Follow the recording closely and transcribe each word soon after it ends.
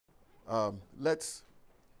Let's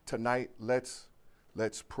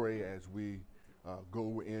pray as we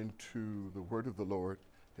go into the word of the Lord.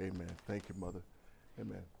 Amen. Thank you, Mother.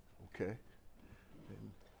 Amen. Okay.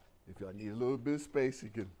 And if y'all need a little bit of space, you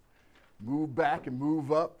can move back and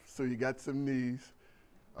move up so you got some knees.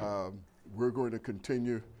 We're going to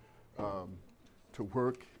continue to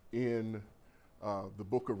work in the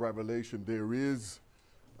book of Revelation. There is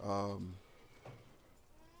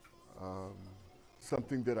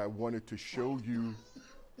something that I wanted to show you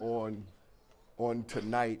on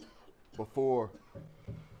tonight before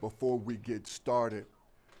we get started.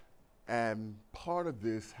 And part of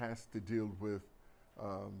this has to deal with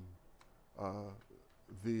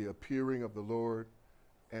the appearing of the Lord,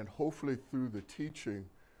 and hopefully through the teaching,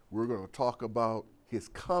 we're going to talk about his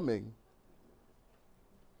coming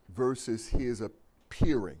versus his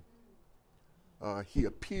appearing. He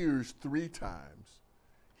appears 3 times.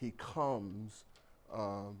 He comes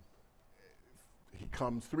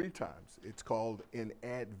 3 times. It's called an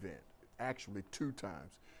advent, actually 2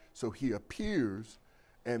 times. So he appears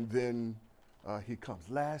and then he comes.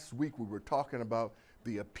 Last week we were talking about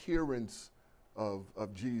the appearance of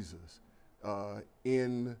Jesus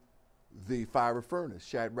in the fiery furnace,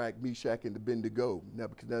 Shadrach, Meshach, and Abednego.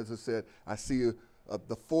 Nebuchadnezzar said, I see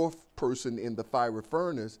the 4th person in the fiery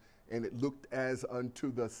furnace, and it looked as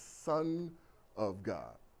unto the Son of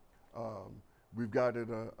God. We've got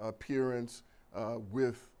an appearance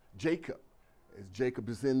with Jacob, as Jacob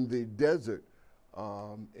is in the desert,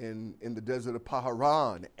 in the desert of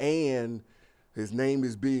Paharan, and his name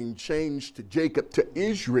is being changed to Jacob to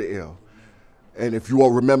Israel. And if you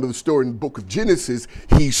all remember the story in the book of Genesis,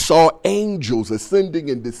 he saw angels ascending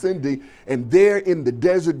and descending, and there in the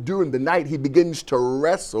desert during the night, he begins to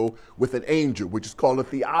wrestle with an angel, which is called a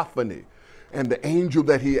theophany. And the angel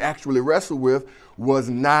that he actually wrestled with was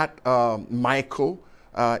not Michael.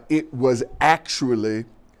 It was actually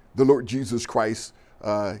the Lord Jesus Christ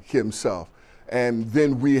himself. And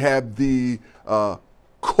then we have the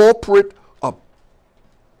corporate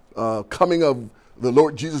coming of the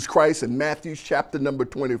Lord Jesus Christ in Matthew chapter number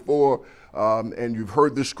 24. And you've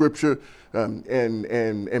heard the scripture.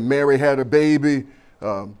 And Mary had a baby.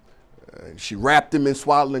 She wrapped him in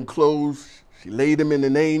swaddling clothes. She laid him in the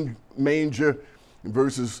manger, in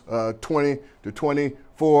verses 20 to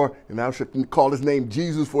 24. And thou shalt call his name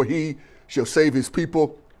Jesus, for he shall save his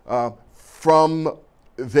people from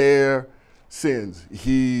their sins.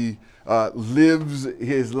 He lives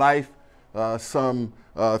his life some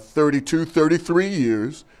 33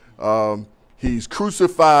 years. He's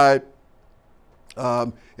crucified,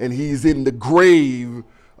 and he's in the grave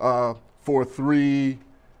for 3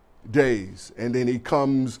 days. And then he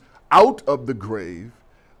comes out of the grave,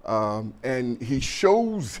 and he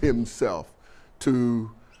shows himself to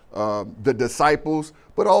the disciples,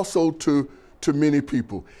 but also to many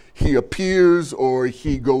people. He appears, or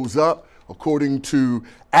he goes up, according to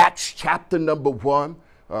Acts chapter number 1,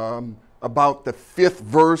 about the 5th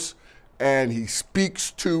verse, and he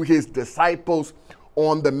speaks to his disciples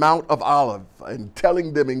on the Mount of Olives and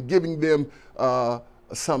telling them and giving them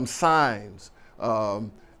some signs.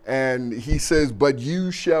 And he says, but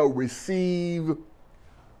you shall receive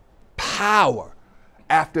power.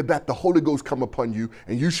 After that, the Holy Ghost come upon you,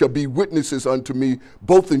 and you shall be witnesses unto me,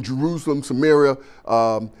 both in Jerusalem, Samaria,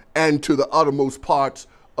 and to the uttermost parts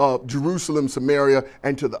of Jerusalem, Samaria,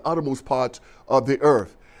 and to the uttermost parts of the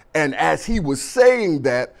earth. And as he was saying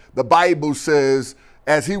that, the Bible says,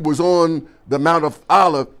 as he was on the Mount of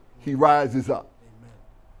Olives, he rises up.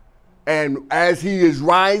 Amen. And as he is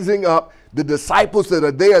rising up, the disciples that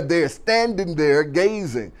are there, they're standing there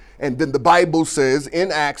gazing. And then the Bible says in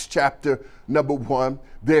Acts chapter number 1,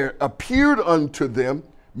 there appeared unto them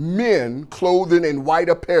men clothed in white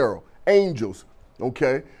apparel, angels,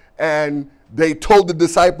 okay? And they told the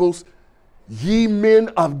disciples, ye men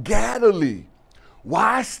of Galilee,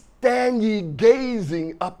 why stand ye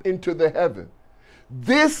gazing up into the heaven?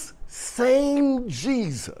 This same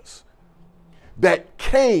Jesus that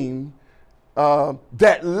came,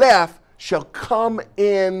 that left, shall come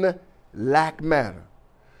in like manner.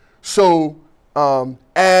 So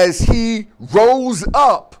as he rose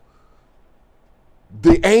up,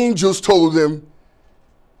 the angels told them,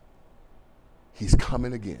 he's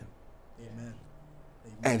coming again. Amen.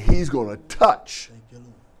 And he's going to touch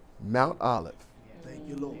Mount Olive. Thank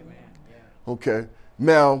you, Lord. Okay.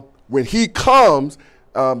 Now, when he comes,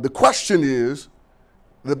 the question is,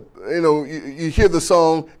 you hear the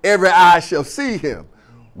song, every eye shall see him.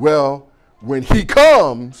 Well, when he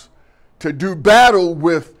comes to do battle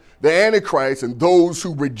with the Antichrist and those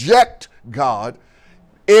who reject God,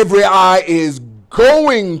 every eye is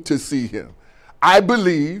going to see him. I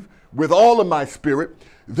believe with all of my spirit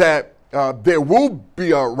that there will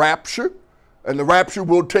be a rapture, and the rapture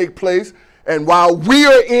will take place. And while we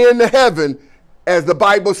are in heaven, as the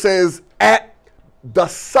Bible says, at the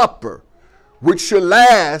supper, which shall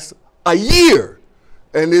last a year,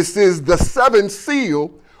 and this is the seventh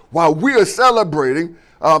seal, while we are celebrating,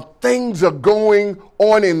 things are going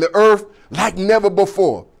on in the earth like never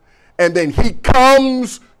before. And then he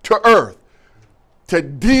comes to earth to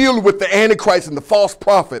deal with the Antichrist and the false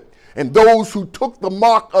prophet and those who took the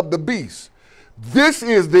mark of the beast. This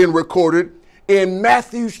is then recorded in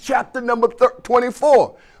Matthew chapter number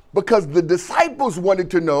 24, because the disciples wanted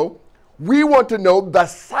to know, we want to know the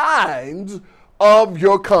signs of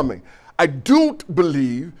your coming. I don't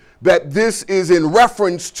believe that this is in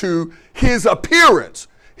reference to his appearance.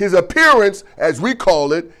 His appearance, as we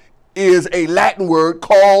call it, is a Latin word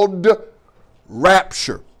called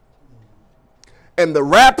rapture. And the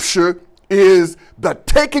rapture is the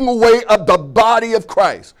taking away of the body of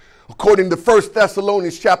Christ, according to 1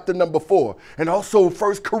 Thessalonians chapter number 4, and also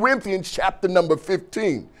 1 Corinthians chapter number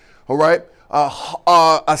 15. All right,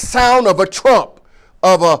 a sound of a trump,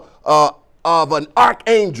 of an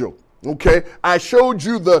archangel. Okay, I showed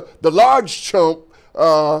you the large trump,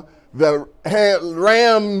 the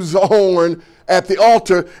ram's horn at the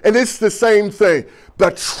altar, and it's the same thing.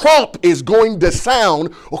 The trump is going to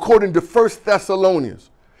sound according to 1 Thessalonians.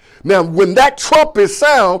 Now, when that trump is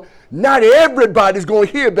sound, not everybody's going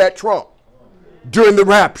to hear that trump during the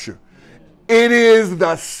rapture. It is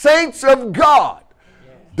the saints of God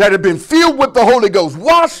that have been filled with the Holy Ghost,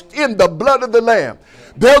 washed in the blood of the Lamb.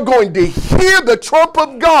 They're going to hear the trump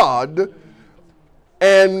of God,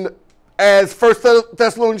 and as 1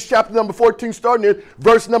 Thessalonians chapter number 14, starting at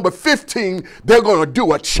verse number 15, they're going to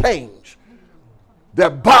do a change.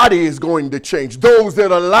 Their body is going to change. Those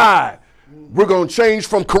that are alive, we're going to change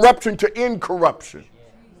from corruption to incorruption.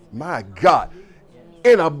 My God.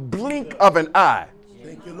 In a blink of an eye.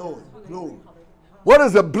 Thank you, Lord. Glory. What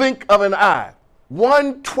is a blink of an eye?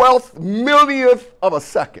 1/12 millionth of a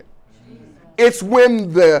second. It's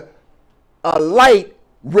when the light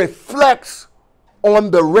reflects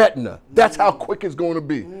on the retina. That's how quick it's going to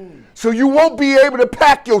be. So you won't be able to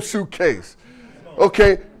pack your suitcase.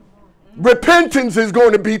 Okay? Repentance is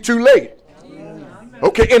going to be too late.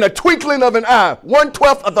 Okay, in a twinkling of an eye,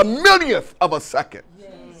 1/12 of the millionth of a second.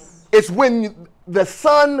 It's when the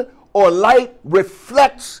sun or light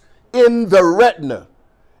reflects in the retina.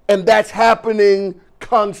 And that's happening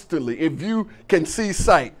constantly. If you can see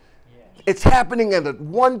sight, it's happening at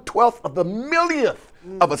 1/12 of the millionth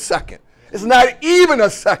of a second. It's not even a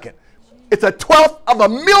second. It's a 12th of a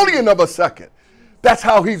million of a second. That's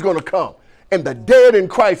how he's going to come. And the dead in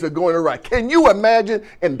Christ are going to rise. Can you imagine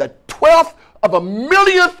in the 12th of a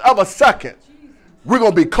millionth of a second, we're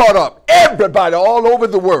going to be caught up, everybody all over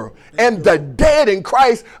the world. And the dead in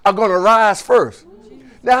Christ are going to rise first.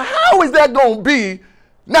 Now, how is that going to be,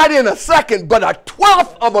 not in a second, but a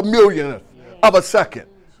 12th of a millionth of a second?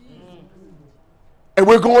 And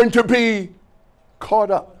we're going to be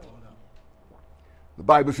caught up. The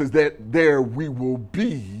Bible says that there we will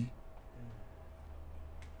be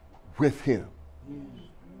with him.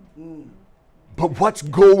 But what's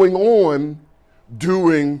going on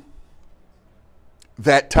during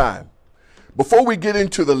that time? Before we get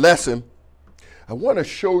into the lesson, I want to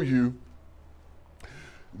show you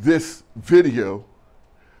this video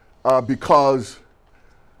because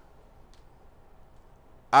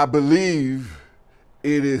I believe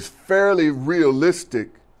it is fairly realistic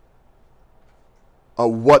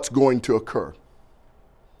of what's going to occur.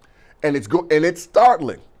 And it's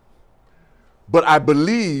startling. But I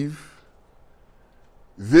believe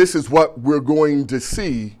this is what we're going to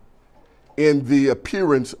see in the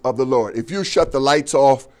appearance of the Lord. If you shut the lights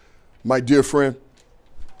off, my dear friend.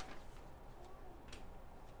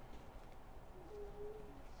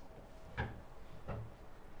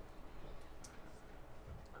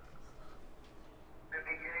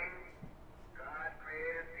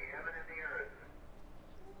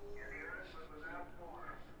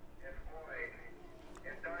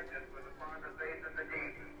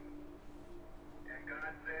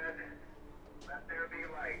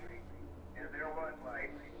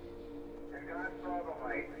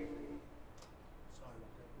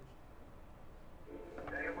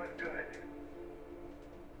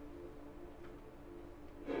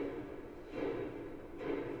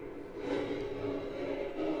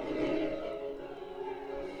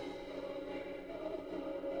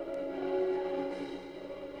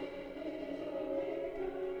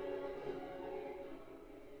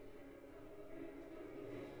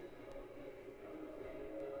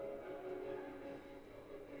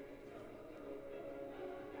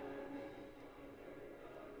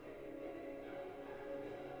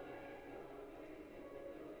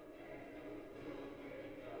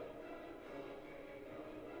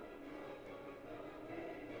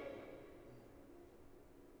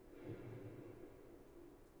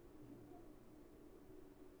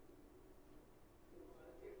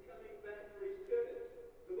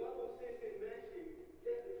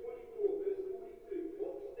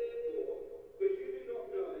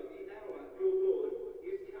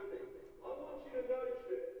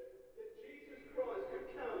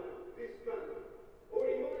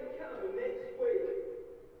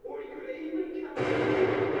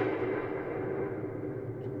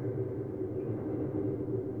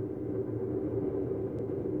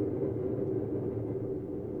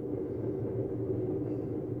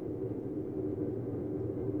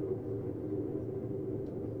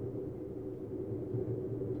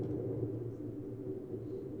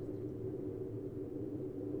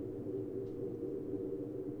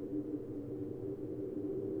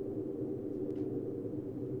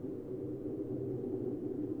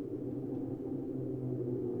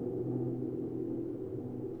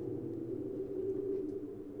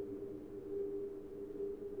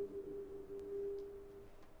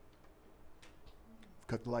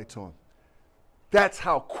 Cut the lights on. That's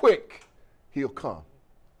how quick he'll come.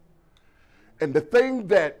 And the thing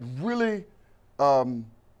that really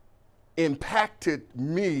impacted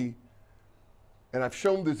me, and I've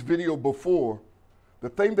shown this video before, the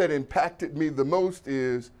thing that impacted me the most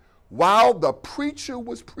is while the preacher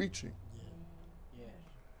was preaching,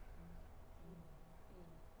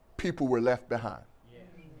 people were left behind.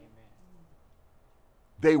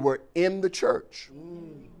 They were in the church.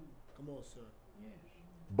 Come on, sir.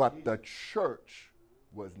 But the church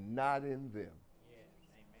was not in them.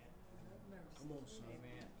 Come on, sir.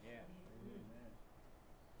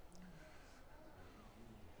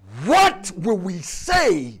 What will we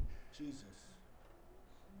say Jesus.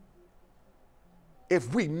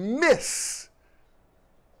 if we miss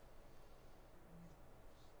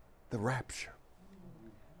the rapture?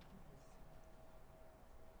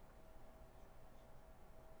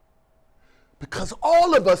 Because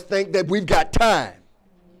all of us think that we've got time.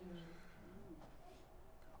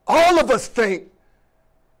 All of us think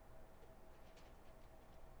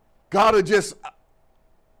God will just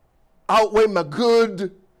outweigh my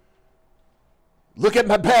good, look at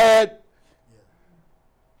my bad,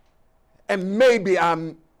 and maybe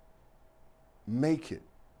I'm make it.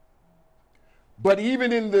 But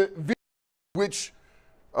even in the video which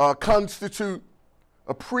constitute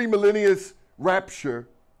a premillennial rapture,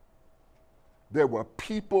 there were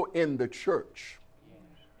people in the church,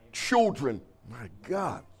 children, my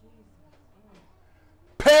God.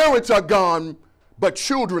 Parents are gone, but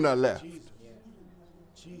children are left. Jesus.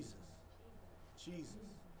 Jesus.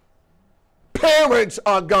 Parents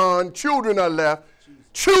are gone, children are left.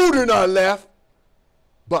 Children are left,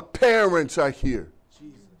 but parents are here.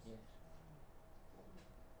 Jesus.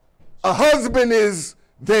 A husband is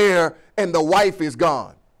there and the wife is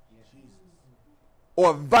gone.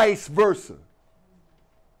 Or vice versa.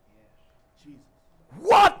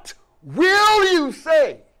 What will you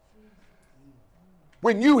say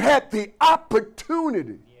when you had the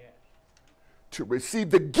opportunity to receive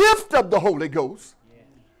the gift of the Holy Ghost,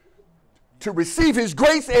 to receive his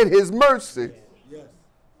grace and his mercy? Yes.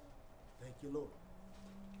 Thank you, Lord.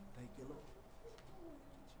 Thank you, Lord.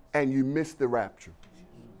 And you missed the rapture?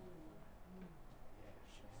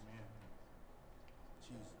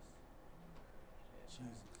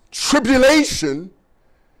 Tribulation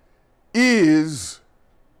is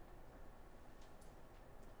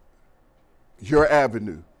your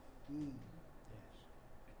avenue.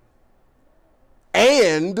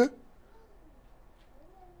 And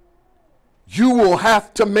you will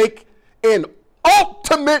have to make an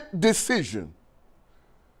ultimate decision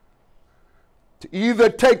to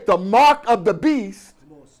either take the mark of the beast,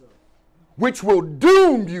 which will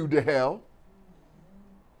doom you to hell,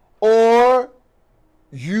 or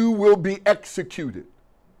you will be executed,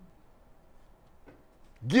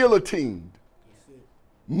 guillotined,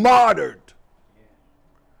 martyred.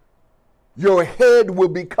 Your head will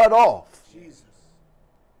be cut off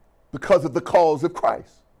because of the cause of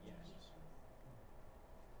Christ.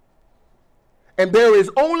 And there is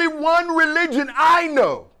only one religion I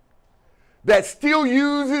know that still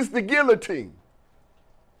uses the guillotine: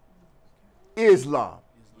 Islam.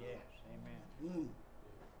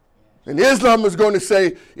 And Islam is going to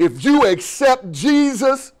say, if you accept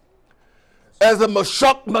Jesus as a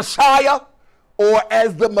Messiah or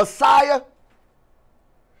as the Messiah,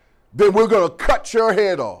 then we're going to cut your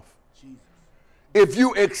head off. If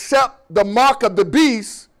you accept the mark of the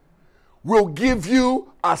beast, we'll give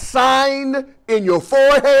you a sign in your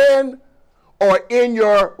forehead or in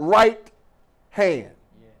your right hand,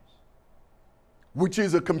 which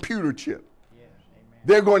is a computer chip.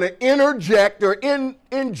 They're going to interject or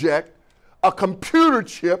inject a computer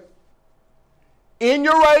chip in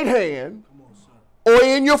your right hand or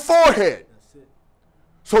in your forehead.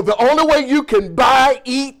 So the only way you can buy,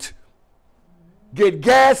 eat, get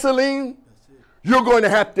gasoline, you're going to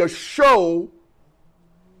have to show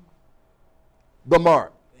the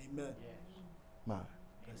mark. Amen.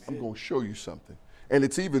 I'm going to show you something. And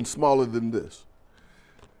it's even smaller than this.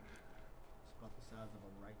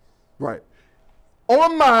 Right.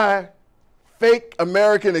 On my fake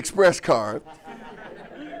American Express card,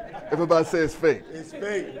 everybody says fake. It's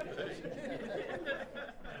fake.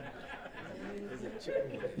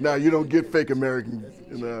 Now, you don't get fake American.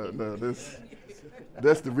 No,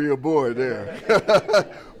 that's the real boy there.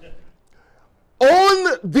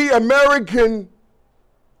 On the American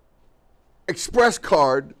Express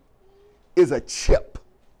card is a chip.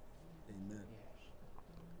 Amen.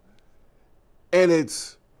 And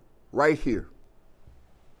it's right here.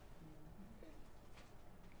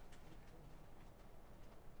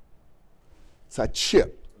 It's a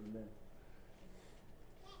chip. Amen.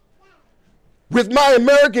 with my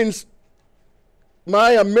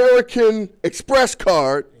American Express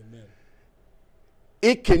card, Amen.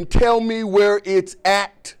 it can tell me where it's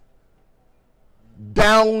at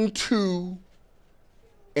down to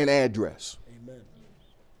an address. Amen.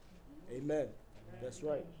 Amen. That's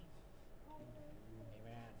right.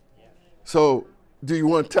 So, do you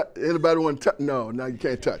want to anybody want to touch? No, you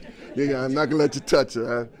can't touch. Yeah, I'm not going to let you touch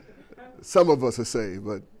it. Some of us are saved,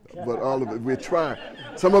 but all of it, we're trying.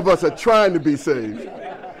 Some of us are trying to be saved.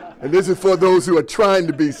 And this is for those who are trying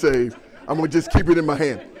to be saved. I'm going to just keep it in my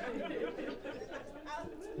hand.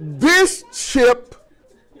 This chip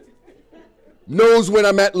knows when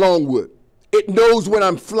I'm at Longwood. It knows when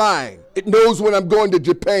I'm flying. It knows when I'm going to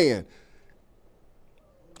Japan.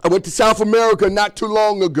 I went to South America not too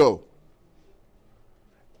long ago.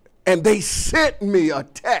 And they sent me a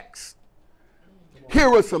text.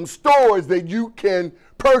 Here are some stores that you can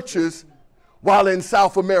purchase while in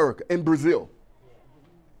South America, in Brazil.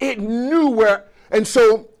 It knew where. And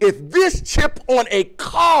so if this chip on a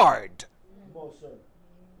card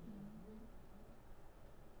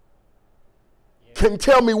can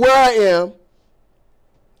tell me where I am,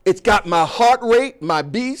 it's got my heart rate, my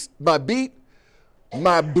beat,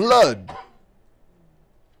 my blood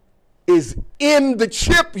is in the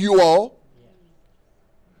chip, you all.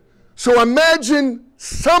 So imagine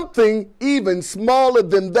something even smaller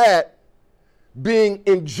than that being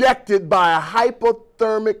injected by a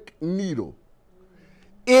hypothermic needle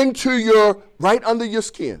into right under your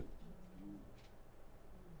skin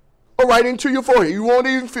or right into your forehead. You won't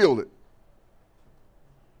even feel it.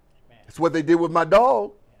 That's what they did with my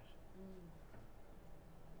dog.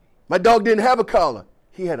 My dog didn't have a collar.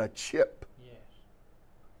 He had a chip.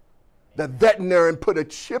 The veterinarian put a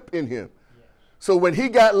chip in him. So when he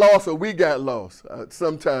got lost or we got lost,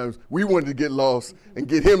 sometimes we wanted to get lost and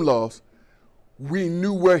get him lost, we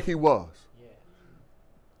knew where he was.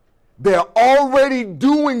 They're already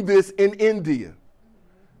doing this in India.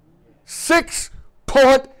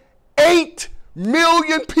 6.8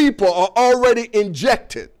 million people are already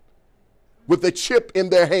injected with a chip in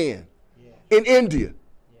their hand in India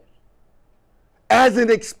as an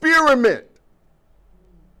experiment.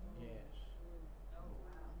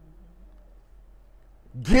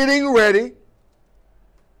 Getting ready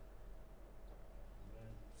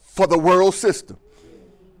for the world system.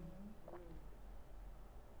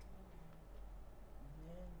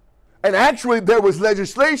 And actually, there was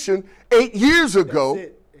legislation 8 years ago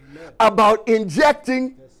about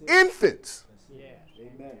injecting infants.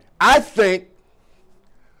 I think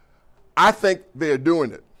they're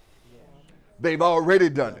doing it. They've already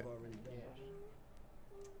done it.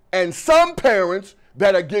 And some parents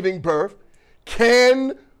that are giving birth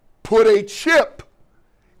can put a chip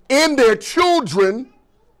in their children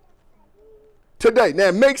today. Now,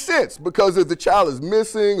 it makes sense because if the child is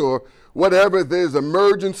missing or whatever, there's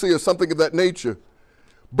emergency or something of that nature.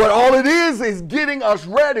 But all it is getting us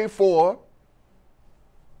ready for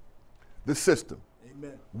the system.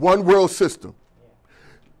 Amen. One world system.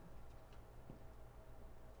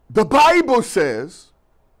 The Bible says,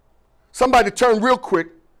 somebody turn real quick,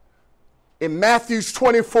 in Matthew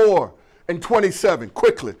 24 and 27,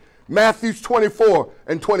 quickly. Matthew 24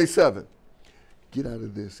 and 27. Get out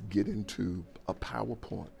of this, get into a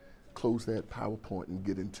PowerPoint. Close that PowerPoint and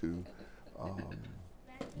get into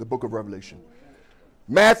the book of Revelation.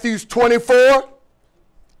 Matthew 24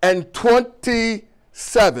 and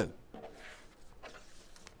 27.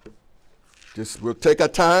 We'll take our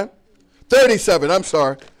time. 37, I'm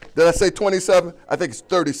sorry. Did I say 27? I think it's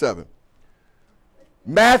 37.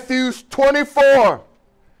 Matthew 24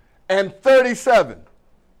 and 37. I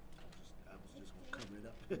was just going to cover it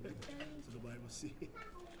up so nobody will see it.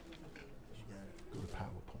 Go to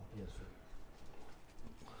PowerPoint. Yes,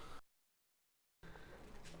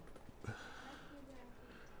 sir.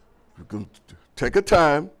 We're going to take a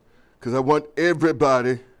time because I want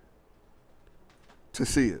everybody to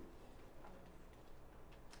see it.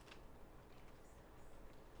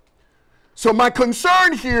 So my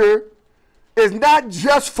concern here is not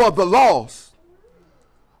just for the lost.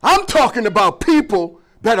 I'm talking about people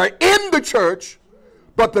that are in the church,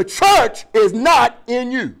 but the church is not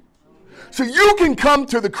in you. So you can come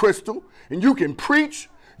to the Crystal and you can preach,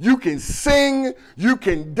 you can sing, you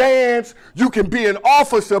can dance, you can be an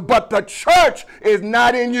officer, but the church is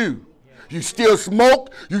not in you. You still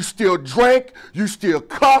smoke, you still drink, you still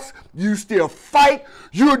cuss, you still fight.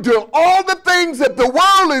 You're doing all the things that the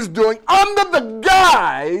world is doing under the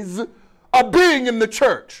guise of being in the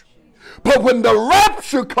church. But when the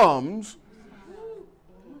rapture comes,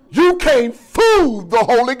 you can't fool the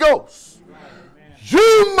Holy Ghost.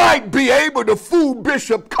 You might be able to fool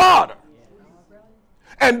Bishop Carter,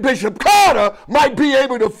 and Bishop Carter might be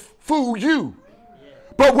able to fool you.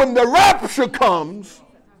 But when the rapture comes,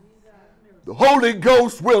 the Holy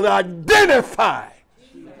Ghost will identify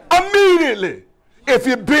immediately if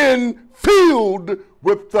you've been filled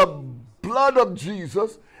with the blood of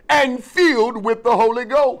Jesus and filled with the Holy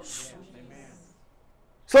Ghost.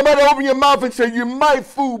 Somebody open your mouth and say, you might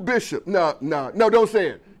fool Bishop. No, don't say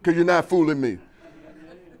it, because you're not fooling me.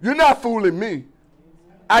 You're not fooling me.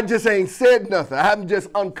 I just ain't said nothing. I haven't just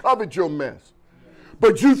uncovered your mess.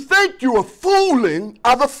 But you think you are fooling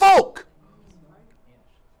other folk.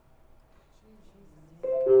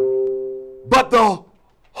 But the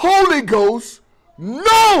Holy Ghost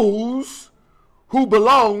knows who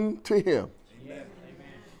belong to him. Amen.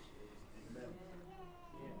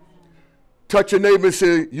 Touch your neighbor and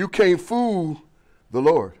say, you can't fool the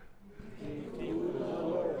Lord.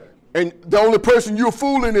 And the only person you're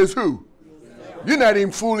fooling is who? You're not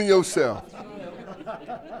even fooling yourself.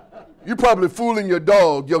 You're probably fooling your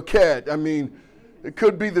dog, your cat. I mean, it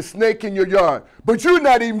could be the snake in your yard. But you're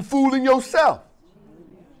not even fooling yourself.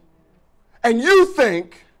 And you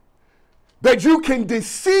think that you can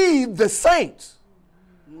deceive the saints.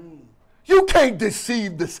 You can't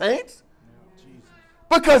deceive the saints.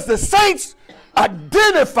 Because the saints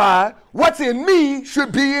identify what's in me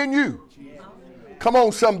should be in you. Come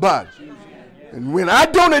on, somebody. And when I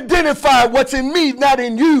don't identify what's in me, not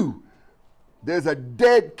in you, there's a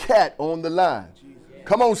dead cat on the line.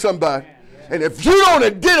 Come on, somebody. And if you don't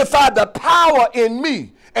identify the power in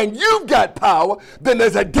me, and you've got power, then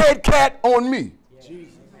there's a dead cat on me.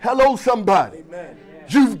 Hello, somebody. Amen.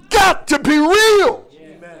 You've got to be real.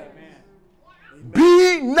 Amen.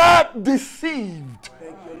 Be not deceived.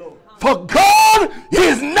 For God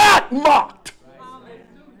is not mocked.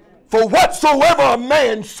 For whatsoever a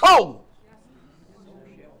man sows.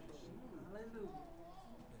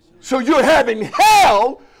 So you're having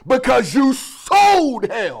hell because you sowed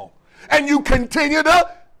hell. And you continue to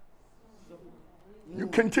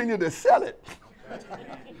sell it.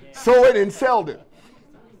 Sow it and sell it.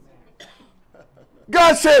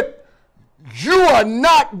 God said, you are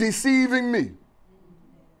not deceiving me.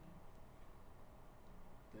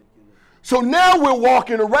 So now we're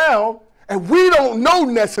walking around and we don't know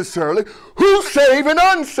necessarily who's saved and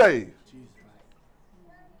unsaved.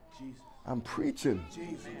 I'm preaching.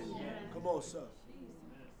 Come on, sir.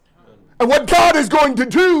 And what God is going to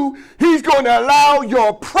do, he's going to allow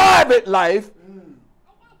your private life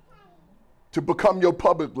to become your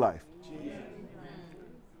public life.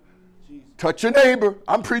 Touch your neighbor.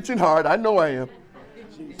 I'm preaching hard. I know I am.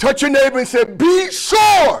 Touch your neighbor and say, be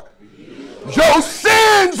sure your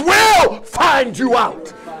sins will find you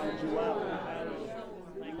out.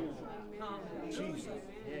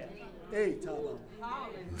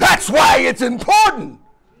 That's why it's important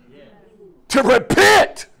to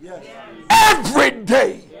repent every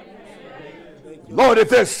day. Lord, if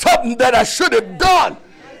there's something that I should have done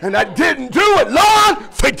and I didn't do it, Lord,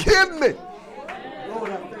 forgive me.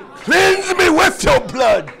 Cleanse me with your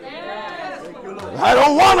blood. I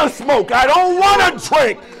don't want to smoke. I don't want to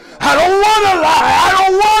drink. I don't want to lie. I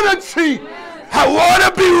don't want to cheat. I want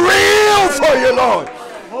to be real for you, Lord.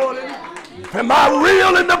 Am I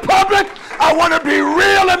real in the public? I want to be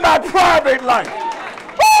real in my private life.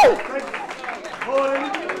 Woo!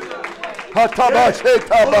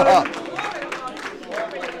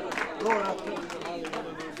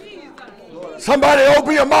 Somebody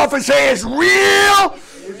open your mouth and say, it's real.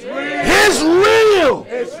 It's real.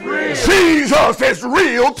 It's real. Jesus is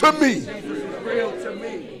real to me. It's real to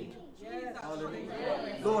me.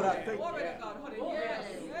 Lord, I thank you.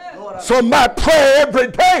 So my prayer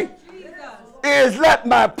every day is let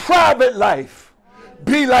my private life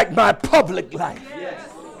be like my public life.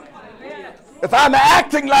 If I'm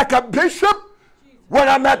acting like a bishop when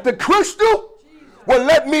I'm at the Crystal, well,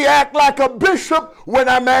 let me act like a bishop when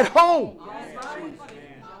I'm at home.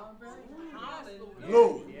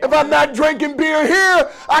 If I'm not drinking beer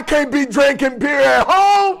here, I can't be drinking beer at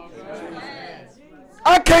home.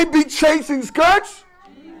 I can't be chasing skirts.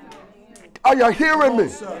 Are you hearing me?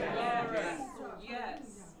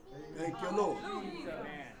 Thank you,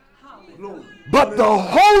 Lord. But the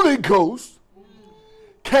Holy Ghost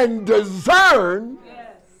can discern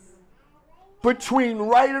between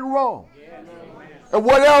right and wrong. And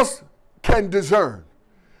what else can discern?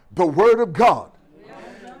 The Word of God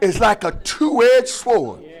is like a two-edged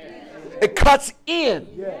sword. It cuts in,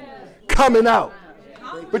 coming out,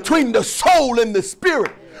 between the soul and the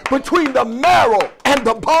spirit, between the marrow and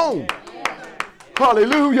the bone.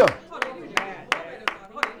 Hallelujah.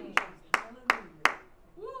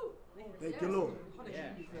 Thank you, Lord.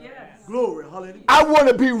 Glory, hallelujah. I want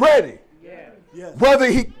to be ready Yes.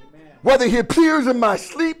 Whether he appears in my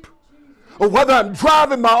sleep, or whether I'm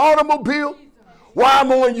driving my automobile, while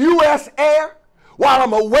I'm on U.S. air, while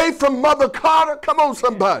I'm away from Mother Carter. Come on,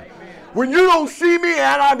 somebody. When you don't see me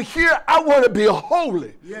and I'm here, I want to be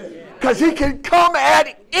holy. Because he can come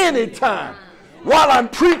at any time. While I'm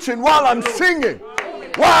preaching, while I'm singing,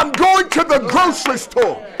 while I'm going to the grocery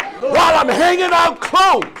store, while I'm hanging out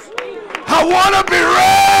clothes. I want to be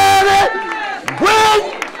ready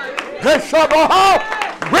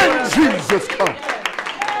when Jesus comes.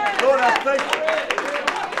 Lord, I thank you.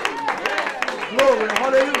 Glory,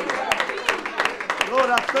 hallelujah. Lord,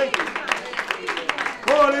 I thank you.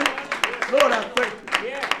 Holy, Lord, I thank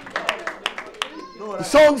you. Lord, the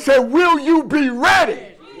song said, will you be ready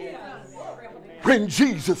when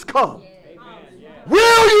Jesus comes?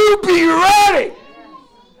 Will you be ready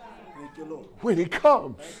thank you, Lord. when he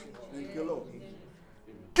comes? Thank you, Lord.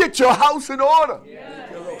 Get your house in order.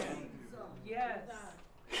 Thank you, Lord.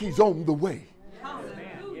 He's on the way.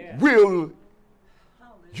 Will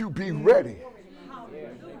you be ready?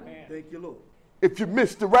 Thank you, Lord. If you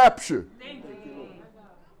missed the rapture,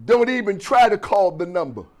 don't even try to call the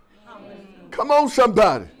number. Come on,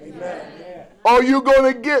 somebody. Amen. All you're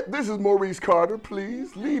going to get, this is Maurice Carter,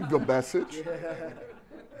 please leave the message.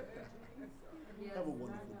 Have a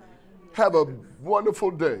wonderful day. Have a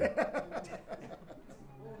wonderful day.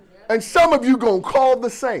 And some of you going to call the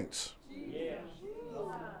saints.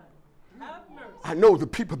 I know the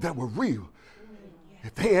people that were real.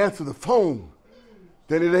 If they answer the phone,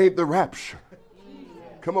 then it ain't the rapture.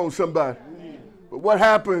 Come on, somebody. But what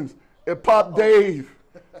happens if Pop Dave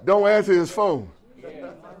don't answer his phone?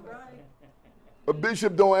 A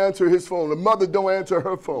bishop don't answer his phone. A mother don't answer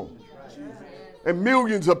her phone. And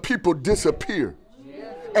millions of people disappear.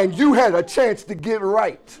 And you had a chance to get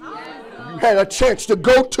right. You had a chance to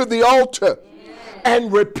go to the altar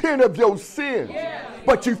and repent of your sin.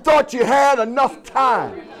 But you thought you had enough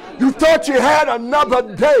time. You thought you had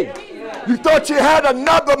another day. You thought you had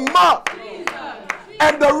another month.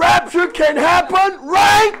 And the rapture can happen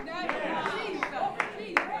right.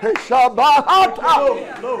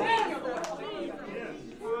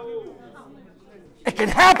 It can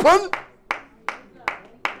happen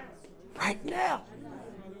right now.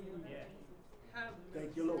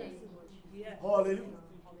 Thank you, Lord. Hallelujah.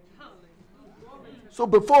 So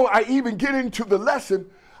before I even get into the lesson,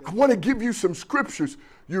 I want to give you some scriptures.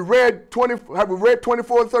 You read 20, have we read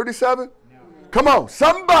 24 and 37? No. Come on,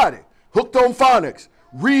 somebody hooked on phonics.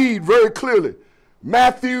 Read very clearly.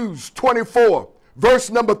 Matthew 24, verse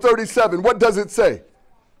number 37. What does it say?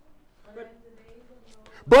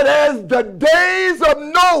 But as the days of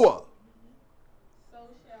Noah,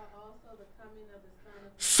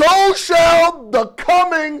 so shall the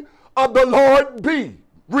coming of the Lord be.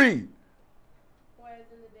 Read. For as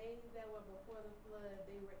in the days that were before the flood,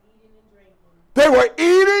 they were eating and drinking. They were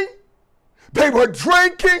eating, they were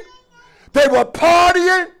drinking, they were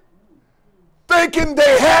partying, thinking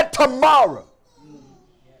they had tomorrow.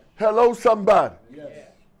 Hello, somebody. Yes.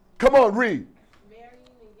 Come on, read. Marrying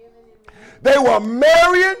and giving in marriage. They were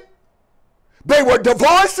marrying, they were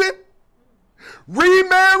divorcing,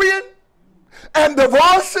 remarrying, and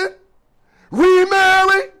divorcing,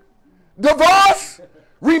 remarry, divorce,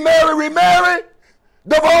 remarry, remarry,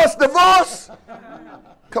 divorce, divorce.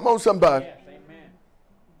 Come on, somebody.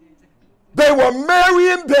 They were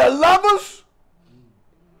marrying their lovers,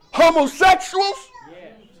 homosexuals,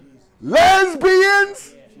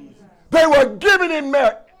 lesbians. They were giving in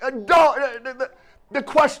marriage. The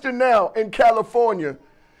question now in California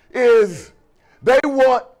is they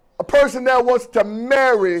want a person that wants to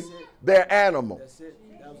marry their animal. That's it.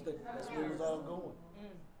 That's where it was all going.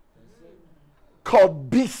 Called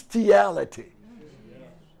bestiality.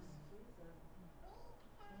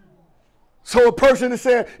 So a person is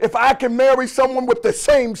saying, if I can marry someone with the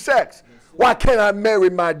same sex, why can't I marry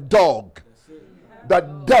my dog? The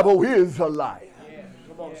devil is a liar.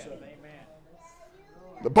 Come on, sir.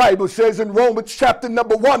 The Bible says in Romans chapter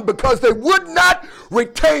number 1, because they would not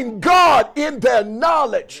retain God in their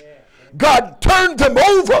knowledge, God turned them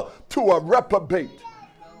over to a reprobate.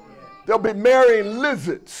 They'll be marrying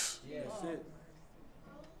lizards.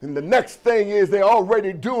 And the next thing is they're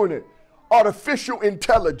already doing it. Artificial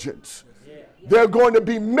intelligence. They're going to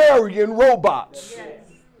be marrying robots.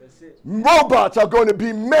 Robots are going to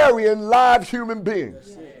be marrying live human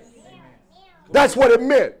beings. That's what it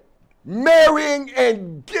meant. Marrying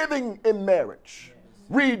and giving in marriage.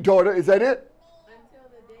 Read, daughter, is that it? Until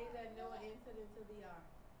the day that Noah entered into the ark,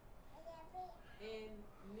 and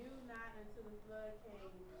knew not until the flood came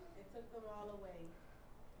and took them all away.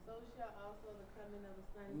 So shall also the coming of the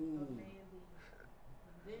Son of Man be.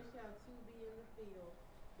 Then shall two be in the field,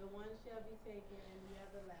 the one shall be taken and the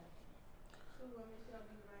other left. Two women shall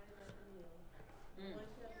be grinding at the mill, the one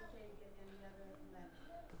shall be taken and the other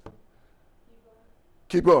left. Keep on.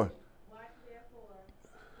 Keep on. Watch therefore,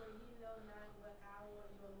 for ye know not what hour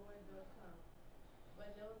your Lord doth come.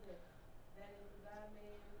 But know this, that if the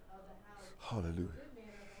God-man of the house, Hallelujah. good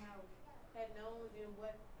man of the house, had known in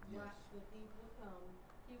what watch the thief would come,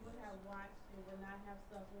 he would have watched and would not have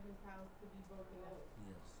suffered his house to be broken up.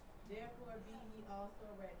 Yes. Therefore be ye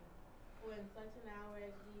also ready, for in such an hour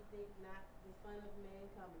as ye think not the Son of Man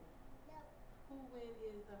cometh. Who when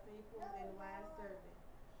is a faithful and wise servant,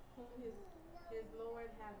 whom his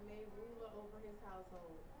Lord hath made ruler over his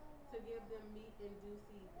household, to give them meat in due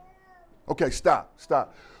season. Okay, stop.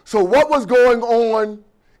 So what was going on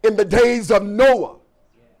in the days of Noah?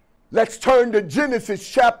 Let's turn to Genesis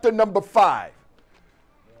chapter number 5.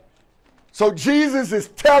 So Jesus is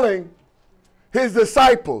telling his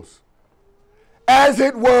disciples, as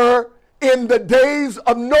it were in the days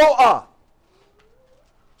of Noah,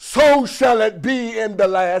 so shall it be in the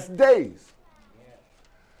last days.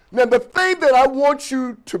 Now the thing that I want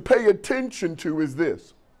you to pay attention to is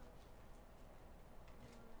this.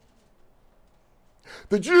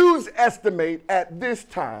 The Jews estimate at this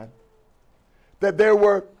time that there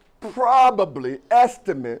were probably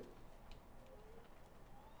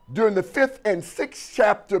during the 5th and 6th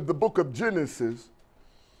chapter of the book of Genesis,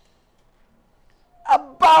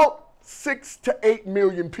 about 6 to 8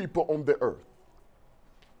 million people on the earth.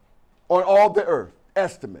 On all the earth,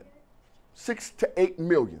 estimate. 6 to 8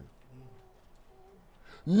 million.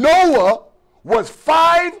 Noah was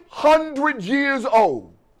 500 years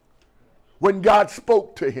old when God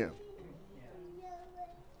spoke to him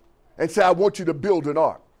and said, I want you to build an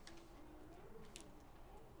ark.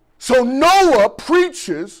 So Noah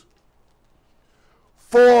preaches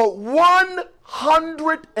for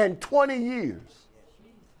 120 years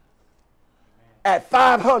at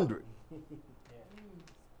 500.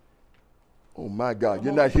 Oh my God,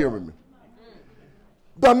 you're not hearing me.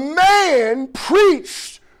 The man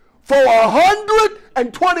preached for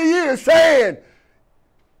 120 years saying,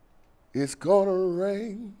 it's gonna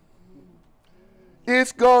rain.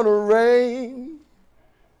 It's gonna rain.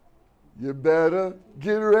 You better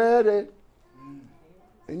get ready.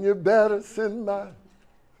 And you better send my.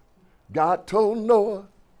 God told Noah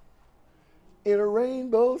in a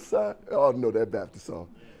rainbow sign. Oh, I know that Baptist song.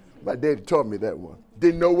 My daddy taught me that one.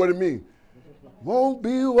 Didn't know what it means. Won't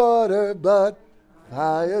be water, but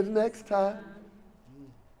fire next time.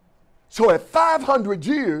 So at 500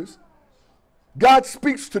 years, God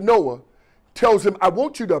speaks to Noah, tells him, I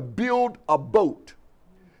want you to build a boat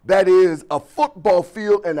that is a football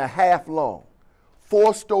field and a half long,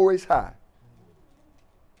 4 stories high.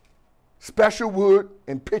 Special wood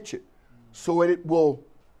and pitch it so it will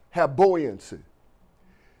have buoyancy.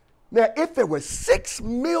 Now, if there were 6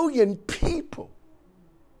 million people,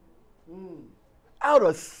 out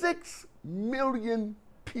of 6 million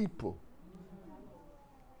people,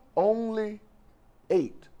 only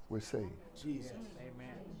 8 were saved. Jesus.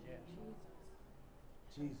 Amen. Yes.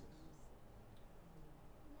 Jesus.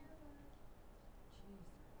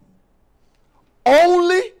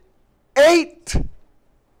 Only 8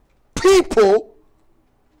 people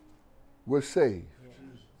were saved.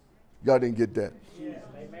 Y'all didn't get that. Yes.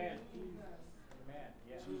 Amen. Amen.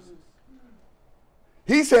 Yes.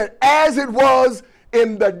 He said, as it were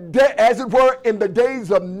in the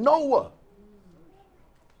days of Noah.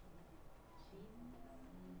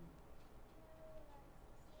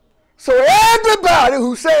 So everybody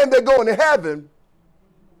who's saying they're going to heaven,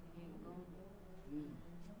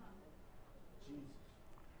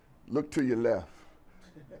 look to your left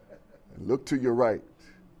and look to your right.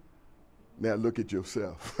 Now look at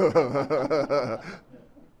yourself.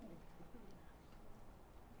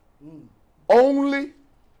 Only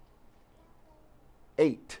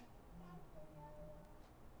 8.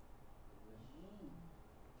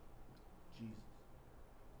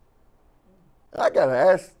 I got to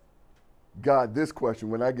ask God this question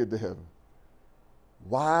when I get to heaven.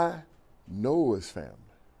 Why Noah's family?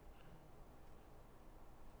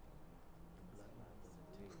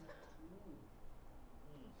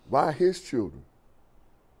 Why his children?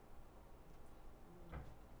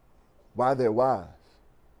 Why their wives?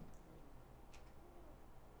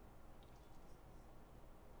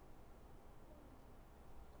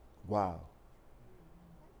 Wow.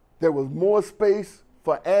 There was more space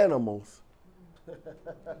for animals.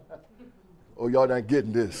 Oh, y'all not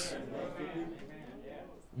getting this.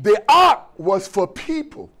 The ark was for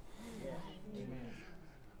people.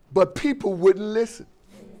 But people wouldn't listen.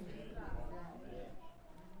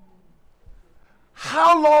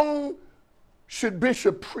 how long should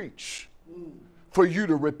Bishop preach for you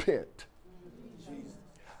to repent?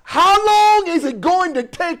 How long is it going to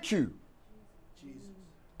take you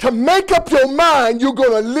to make up your mind you're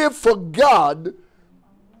going to live for God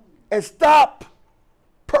and stop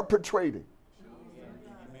perpetrating?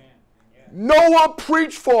 Noah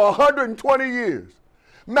preached for 120 years.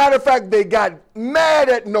 Matter of fact, they got mad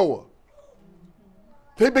at Noah.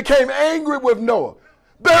 They became angry with Noah.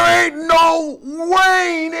 There ain't no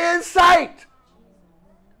rain in sight.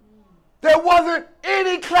 There wasn't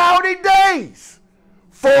any cloudy days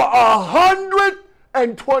for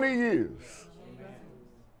 120 years.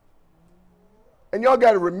 And y'all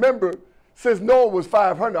got to remember, since Noah was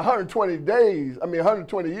 500, 120 days,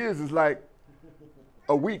 120 years is like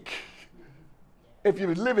a week. If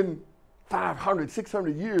you're living 500,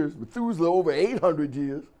 600 years, Methuselah over 800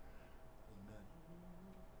 years,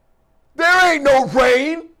 there ain't no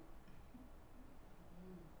rain.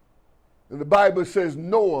 And the Bible says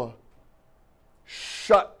Noah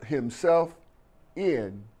shut himself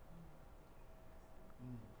in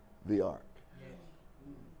the ark.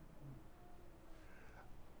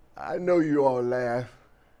 I know you all laugh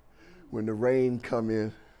when the rain come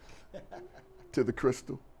in to the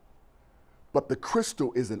crystal, but the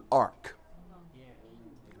crystal is an ark.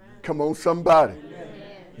 Come on, somebody.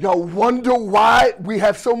 Y'all wonder why we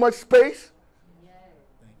have so much space?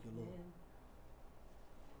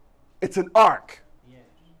 It's an ark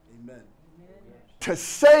to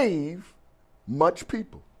save much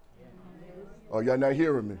people. Oh, y'all not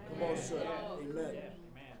hearing me? Come on, sir. Amen.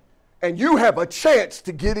 And you have a chance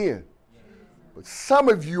to get in. But some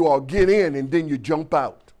of you all get in and then you jump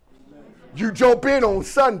out. You jump in on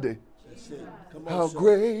Sunday. Come on, how sir.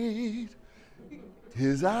 Great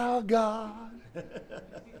is our God.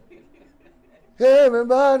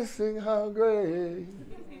 Everybody sing how great.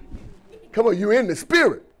 Come on, you're in the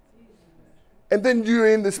spirit. And then you're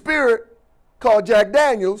in the spirit called Jack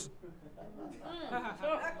Daniels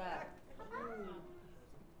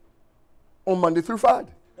on Monday through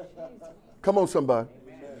Friday. Come on, somebody.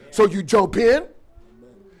 So you jump in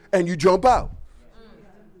and you jump out.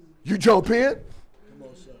 You jump in,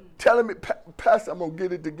 telling me, Pastor, I'm going to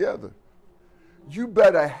get it together. You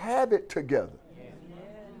better have it together.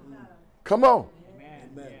 Come on.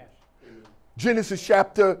 Genesis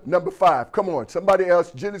chapter number 5. Come on, somebody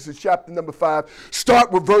else. Genesis chapter number 5.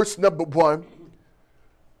 Start with verse number 1.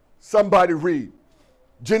 Somebody read.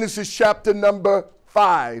 Genesis chapter number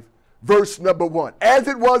 5, verse number 1. As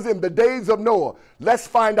it was in the days of Noah. Let's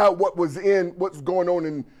find out what's going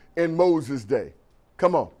on in Moses' day.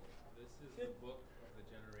 Come on. This is the book of the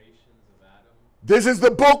generations of Adam. This is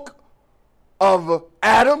the book of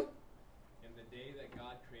Adam. In the day that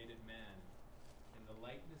God created man, in the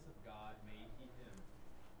likeness of God made he him.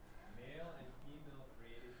 Male and female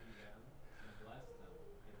created he them, and blessed them,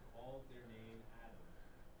 and called their name Adam,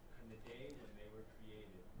 in the day when they were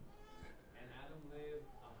created. And Adam lived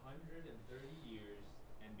 130 years,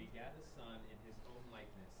 and begat a son in his own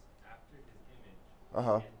likeness, after his image, and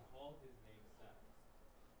called his name Seth.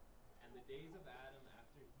 And the days of Adam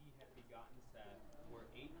after he had begotten Seth were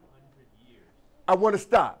 800 years. I want to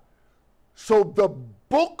stop. So the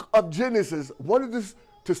book of Genesis, wanted this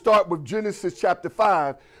to start with Genesis chapter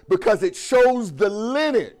 5 because it shows the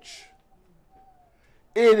lineage.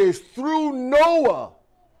 It is through Noah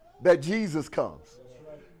that Jesus comes.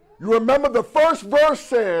 You remember the first verse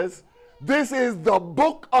says, this is the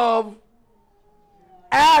book of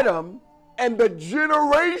Adam and the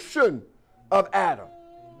generation of Adam.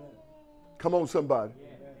 Come on, somebody.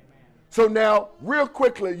 So now, real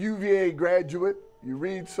quickly, UVA graduate, you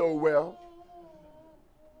read so well.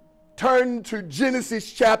 Turn to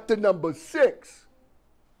Genesis chapter number 6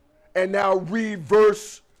 and now read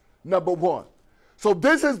verse number 1. So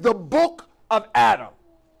this is the book of Adam.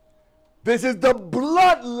 This is the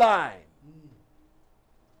bloodline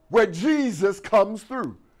where Jesus comes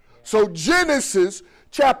through. So Genesis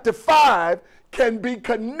chapter 5 can be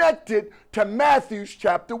connected to Matthew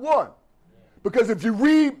chapter 1. Because if you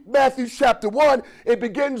read Matthew chapter 1, it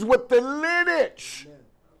begins with the lineage,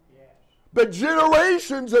 the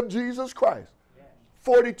generations of Jesus Christ.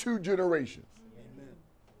 42 generations.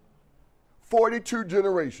 42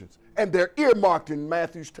 generations. And they're earmarked in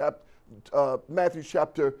Matthew chapter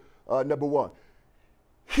number 1.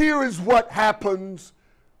 Here is what happens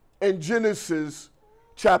in Genesis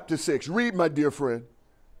chapter 6. Read, my dear friend.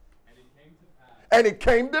 And it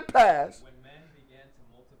came to pass When men began to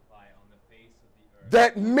multiply on the face of the earth,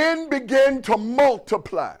 that men began to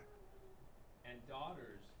multiply, and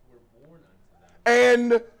daughters were born unto them,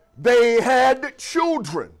 and they had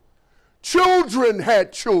children. Children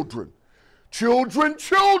had children. children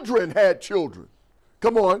had children.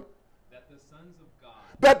 Come on. That the sons of God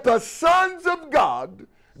That the sons of God,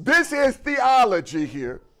 this is theology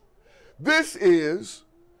here. This is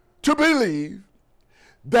to believe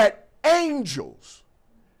that angels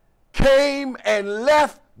came and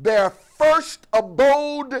left their first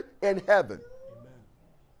abode in heaven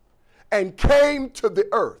and came to the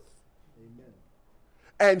earth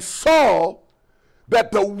and saw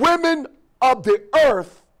that the women of the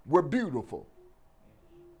earth were beautiful.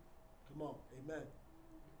 Come on. Amen.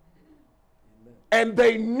 Amen. And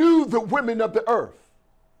they knew the women of the earth.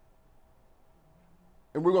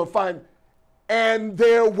 And we're going to find, and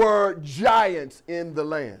there were giants in the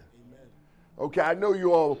land. Amen. Okay, I know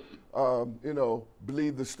you all,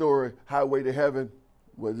 believe the story, Highway to Heaven,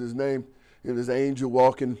 was his name. It was an angel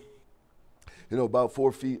walking, about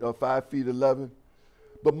 4 feet or 5 feet 11.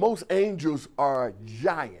 But most angels are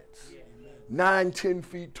giants, 9, 10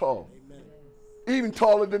 feet tall, Amen. even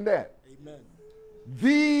taller than that. Amen.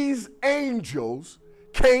 These angels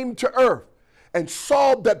came to earth and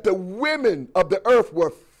saw that the women of the earth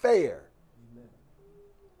were fair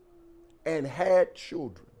and had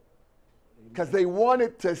children because they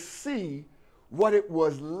wanted to see what it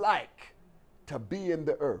was like to be in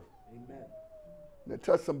the earth. Amen. Now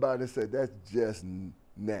tell somebody and say, that's just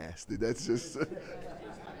nasty. That's just...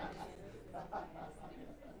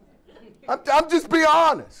 I'm just being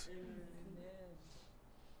honest.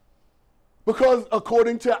 Because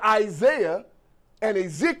according to Isaiah and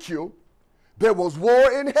Ezekiel, there was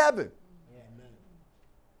war in heaven. Amen.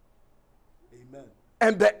 Amen.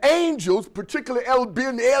 And the angels, particularly El-D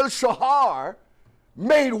and El-Shahar,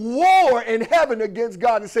 made war in heaven against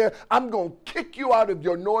God and said, I'm going to kick you out of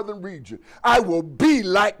your northern region. I will be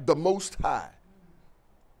like the Most High.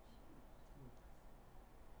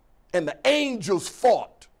 And the angels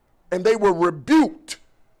fought, and they were rebuked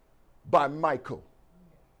by Michael.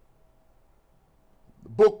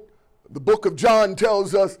 The book of John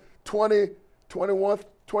tells us,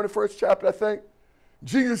 21st chapter, I think.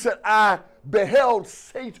 Jesus said, I beheld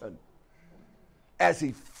Satan as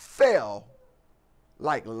he fell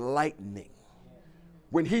like lightning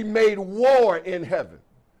when he made war in heaven.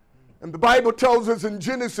 And the Bible tells us in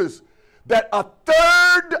Genesis that a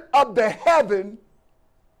third of the heaven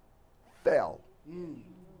fell. Amen.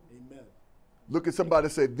 Look at somebody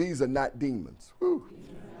and say, these are not demons. Whew.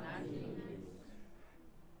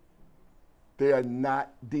 They are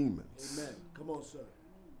not demons. Amen. Come on, sir.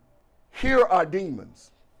 Here are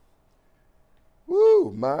demons.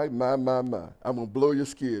 Woo, my. I'm going to blow your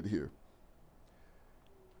skid here.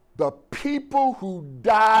 The people who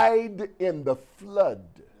died in the flood,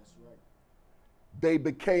 That's right. they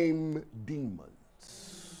became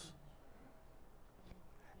demons.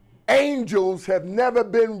 Angels have never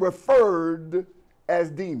been referred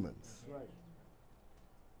as demons. That's right.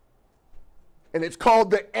 And it's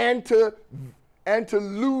called the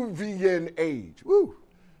antediluvian age. Woo.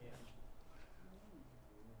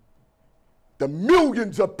 The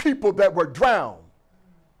millions of people that were drowned,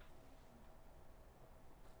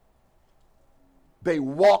 they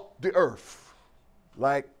walked the earth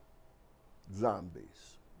like zombies.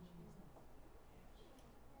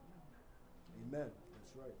 Amen.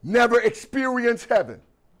 That's right. Never experienced heaven.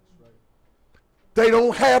 That's right. They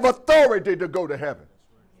don't have authority to go to heaven.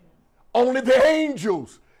 Only the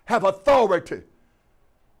angels have authority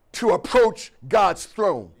to approach God's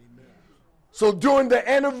throne. Amen. So during the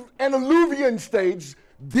antediluvian stage,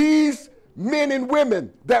 these men and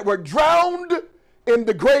women that were drowned in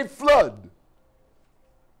the great flood,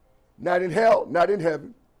 not in hell, not in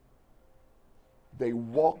heaven, they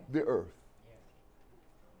walked the earth.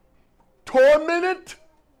 Tormented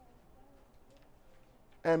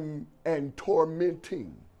and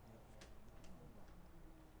tormenting.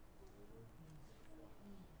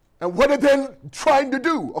 And what are they trying to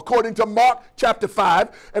do? According to Mark chapter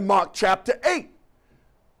 5 and Mark chapter 8.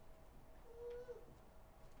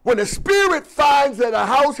 When the spirit finds that a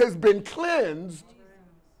house has been cleansed,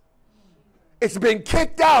 it's been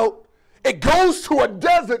kicked out, it goes to a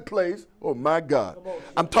desert place. Oh my God.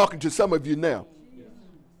 I'm talking to some of you now.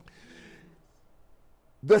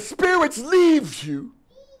 The spirits leaves you,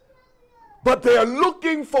 but they're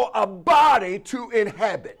looking for a body to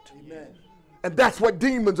inhabit. Amen. And that's what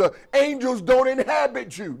demons are. Angels don't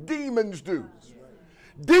inhabit you. Demons do.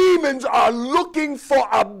 Demons are looking for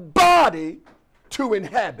a body to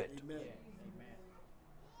inhabit. Amen.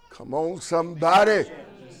 Come on, somebody.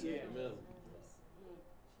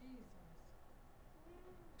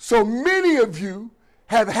 So many of you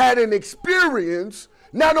have had an experience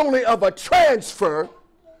not only of a transfer,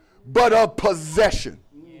 but of possession.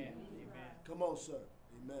 Come on, sir.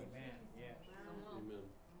 Amen.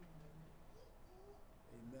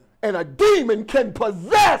 And a demon can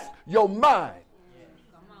possess your mind.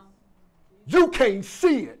 You can't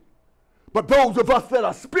see it. But those of us that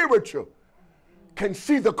are spiritual can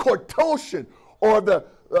see the contortion or the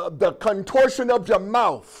contortion of your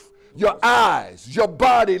mouth, your eyes, your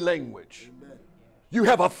body language. You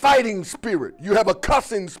have a fighting spirit. You have a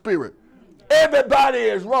cussing spirit. Everybody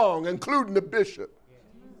is wrong, including the bishop.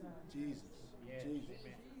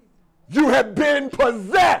 You have been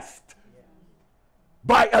possessed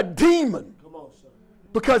by a demon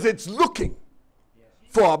because it's looking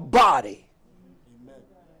for a body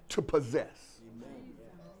to possess.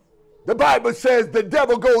 The Bible says the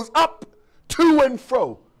devil goes up to and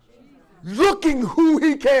fro, looking who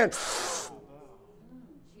he can.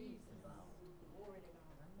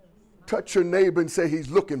 Touch your neighbor and say he's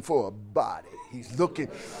looking for a body. He's looking.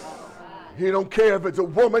 He don't care if it's a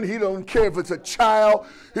woman. He don't care if it's a child.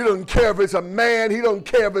 He don't care if it's a man. He don't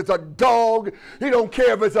care if it's a dog. He don't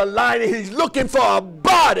care if it's a lion. He's looking for a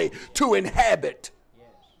body to inhabit.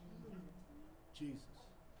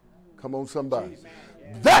 Come on, somebody.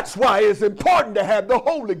 That's why it's important to have the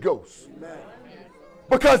Holy Ghost.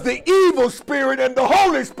 Because the evil spirit and the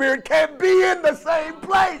Holy Spirit can't be in the same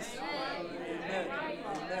place.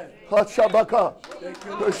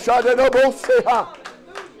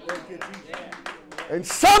 And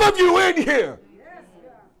some of you in here,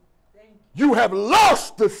 you have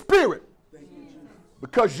lost the Spirit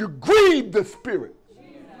because you grieve the Spirit.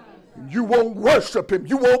 You won't worship Him.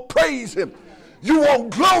 You won't praise Him. You won't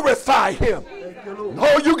glorify Him.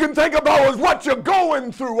 All you can think about is what you're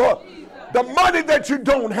going through or the money that you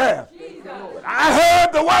don't have. I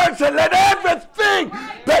heard the word say, let everything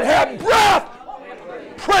that have breath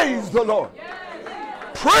praise the Lord.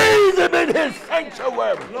 Praise Him in His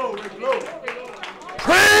sanctuary.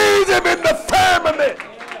 Praise Him in the firmament.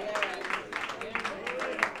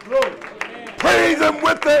 Praise Him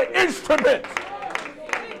with the instruments.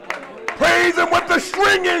 Praise Him with the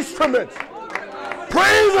string instruments.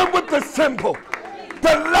 Praise Him with the cymbal.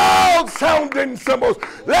 The loud sounding cymbals.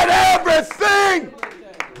 Let everything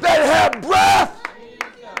that have breath.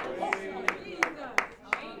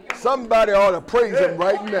 Somebody ought to praise Him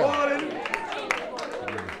right now.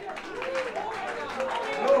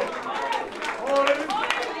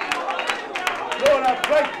 Lord, I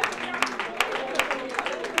thank you.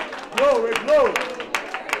 Glory, glory.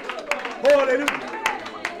 Hallelujah.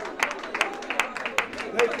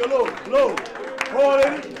 Thank you, Lord. Glory.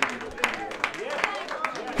 Hallelujah.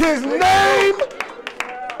 His name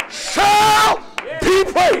shall be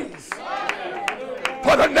praised.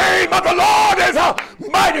 For the name of the Lord is a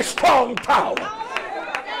mighty strong tower.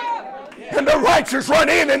 And the righteous run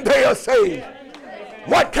in and they are saved.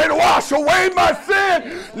 What can wash away my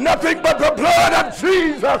sin? Nothing but the blood of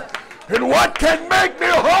Jesus. And what can make me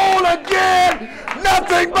whole again?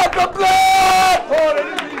 Nothing but the blood.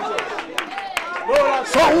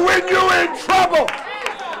 So when you're in trouble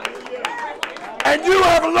and you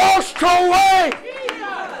have lost your way,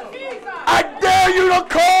 I dare you to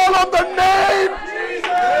call on the name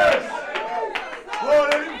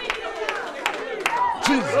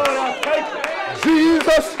Jesus.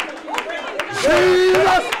 Jesus.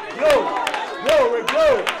 Jesus. Glory,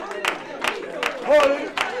 glory.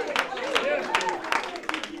 Hallelujah.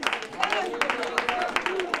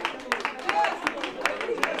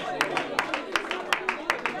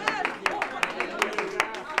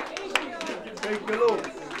 Thank you, Lord.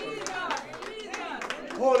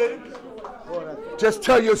 Hallelujah. Just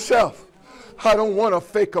tell yourself, I don't want to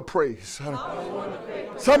fake a praise.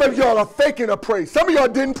 Some of y'all are faking a praise. Some of y'all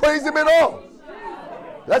didn't praise Him at all.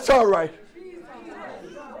 That's all right.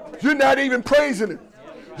 You're not even praising Him.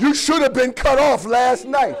 You should have been cut off last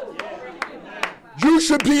night. You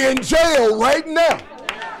should be in jail right now.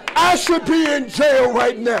 I should be in jail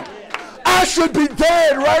right now. I should be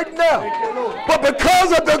dead right now. But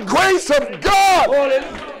because of the grace of God.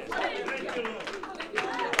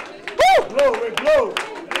 Glory, glory.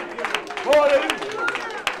 Hallelujah.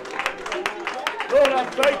 Lord, I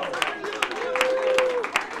thank you.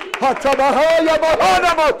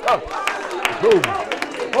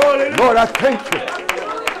 Lord, I thank you.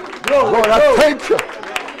 Lord, I thank you.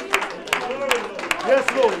 Yes,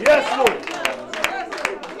 Lord. Yes, Lord.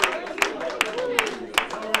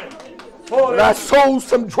 But I sold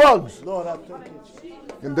some drugs. Lord, I thank you.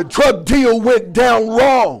 And the drug deal went down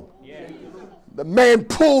wrong. The man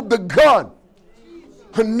pulled the gun,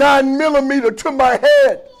 a 9mm to my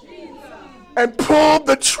head, and pulled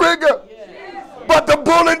the trigger. But the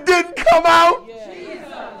bullet didn't come out.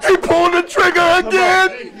 He pulled the trigger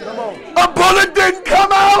again. A bullet didn't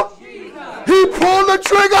come out. He pulled the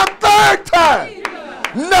trigger a third time.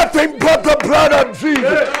 Nothing but the blood of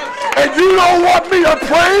Jesus. And you don't want me to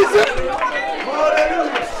praise him?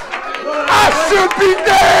 Hallelujah. Lord, I should be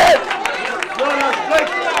dead. Lord, I thank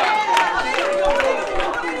you.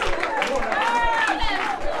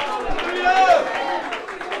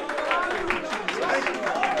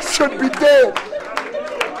 Should be dead.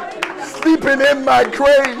 Sleeping in my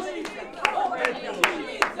grave.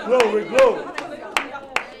 Glory, glory.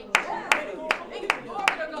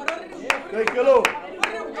 Thank you, Lord.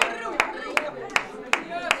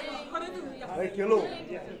 Thank you, Lord.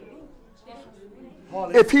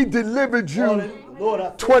 If he delivered you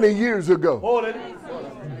 20 years ago,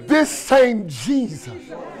 this same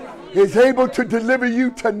Jesus is able to deliver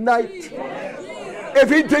you tonight. If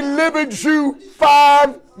he delivered you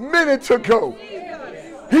 5 minutes ago,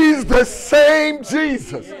 he's the same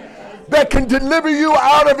Jesus that can deliver you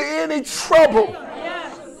out of any trouble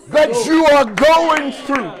that you are going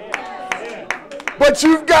through. But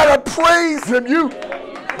you've got to praise him.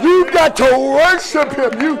 You've got to worship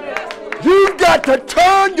him. You've got to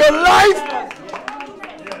turn your life.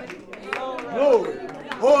 Glory.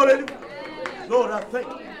 Holy. Lord, I thank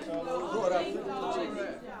you. Lord, I thank you.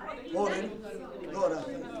 Holy. Lord, I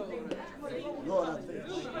thank you. Lord, I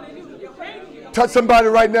thank you. Touch somebody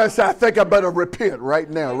right now and say, I think I better repent right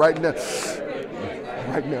now, right now.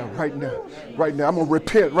 Right now, right now, right now. I'm going to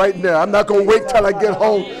repent right now. I'm not going to wait till I get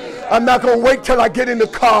home. I'm not going to wait till I get in the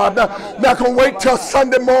car. I'm not going to wait till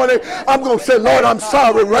Sunday morning. I'm going to say, Lord, I'm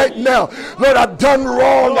sorry right now. Lord, I've done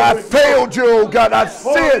wrong. I failed you, oh God. I've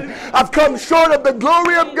sinned. I've come short of the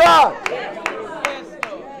glory of God.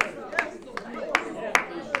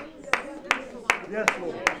 Yes,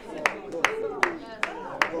 Lord.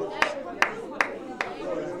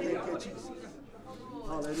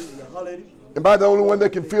 Hallelujah. Hallelujah. Am I the only one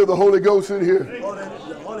that can feel the Holy Ghost in here?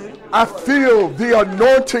 Hallelujah. Hallelujah. I feel the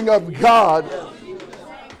anointing of God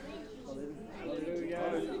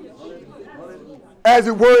as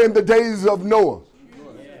it were in the days of Noah.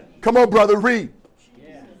 Come on, brother, read.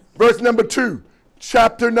 Verse number 2,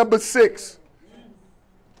 chapter number 6.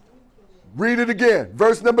 Read it again.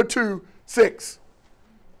 Verse number 2, 6.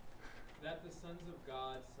 That the sons of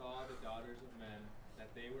God saw the daughters of men,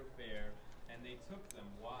 that they were fair, and they took them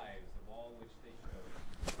wives of all which they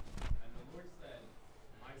chose. And the Lord said,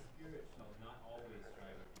 my spirit shall not always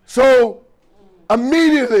strive with men. So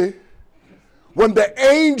immediately when the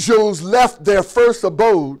angels left their first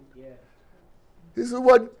abode, this is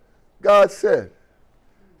what God said.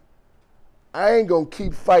 I ain't going to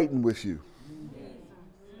keep fighting with you.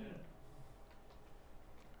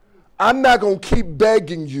 I'm not going to keep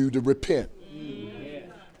begging you to repent.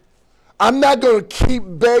 I'm not going to keep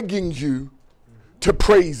begging you to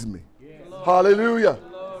praise me. Hallelujah.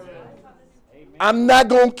 I'm not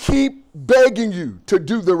going to keep begging you to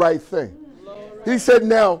do the right thing. He said,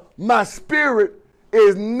 now, my spirit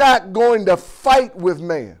is not going to fight with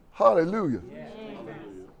man. Hallelujah.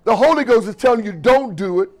 The Holy Ghost is telling you, don't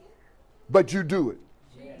do it, but you do it.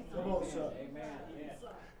 Come on, sir.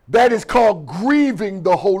 That is called grieving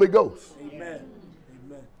the Holy Ghost. Amen.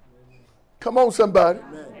 Amen. Come on, somebody.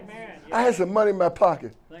 Amen. I had some money in my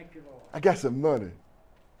pocket. Thank you, Lord. I got some money.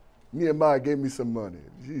 Nehemiah gave me some money.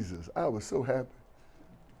 Jesus, I was so happy.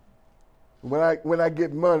 When I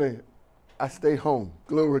get money, I stay home.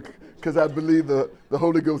 Glory, because I believe the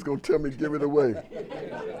Holy Ghost is going to tell me to give it away.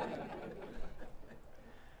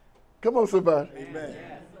 Come on, somebody. Amen.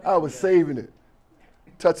 I was saving it.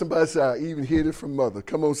 Touch somebody, say, I even hid it from mother.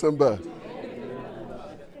 Come on, somebody.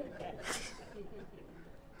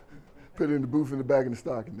 Put it in the booth in the back of the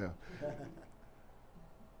stocking now.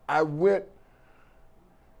 I went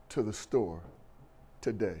to the store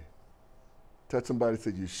today. Touch somebody,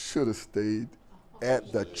 said, you should have stayed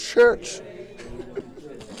at the church.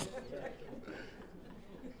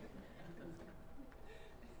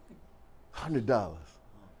 $100.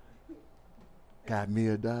 Got me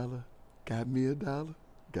 $1. Got me $1.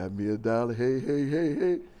 Got me $1. Hey, hey, hey,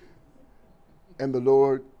 hey. And the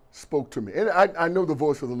Lord spoke to me. And I know the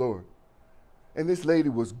voice of the Lord. And this lady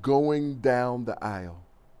was going down the aisle.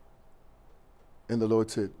 And the Lord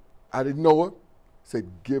said, I didn't know her. Said,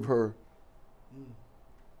 give her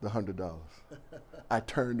the $100. I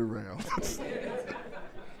turned around.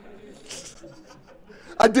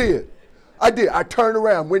 I did. I turned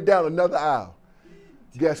around, went down another aisle.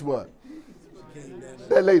 Guess what?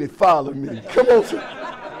 That lady followed me. Come on.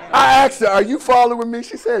 I asked her, are you following me?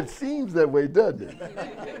 She said, it seems that way, doesn't it?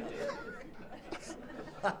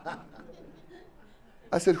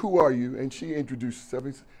 I said, who are you? And she introduced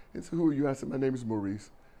herself. He said, who are you? I said, my name is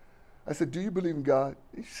Maurice. I said, do you believe in God?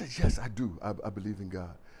 She said, yes, I do. I believe in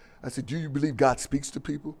God. I said, do you believe God speaks to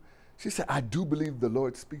people? She said, I do believe the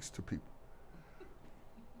Lord speaks to people.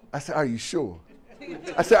 I said, are you sure?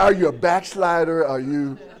 I said, are you a backslider? Are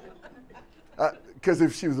you? Because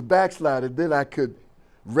if she was a backslider, then I could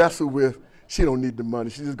wrestle with, she don't need the money.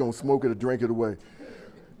 She's just going to smoke it or drink it away.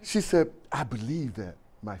 She said, I believe that,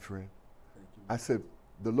 my friend. I said,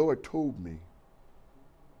 the Lord told me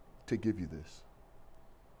to give you this.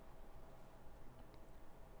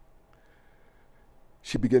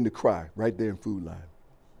 She began to cry right there in Food Line.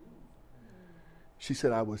 She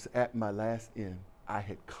said, I was at my last end. I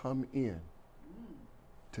had come in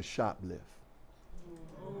to shoplift.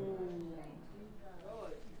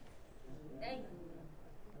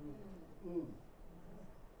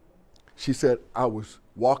 She said, I was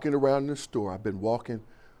walking around the store. I've been walking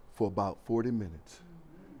for about 40 minutes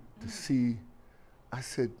to see. I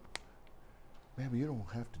said, ma'am, you don't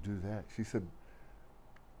have to do that. She said,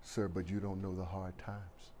 sir, but you don't know the hard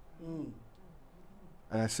times.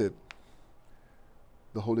 And I said,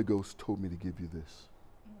 the Holy Ghost told me to give you this.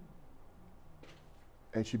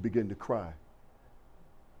 And she began to cry.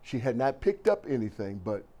 She had not picked up anything,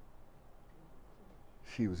 but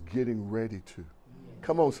she was getting ready to.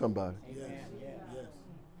 Come on, somebody. Yes. Yes.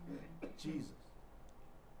 Jesus.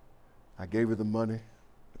 I gave her the money.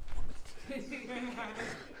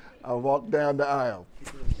 I walked down the aisle.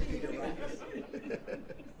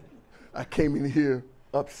 I came in here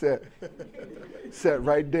upset. Sat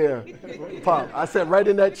right there. Pop, I sat right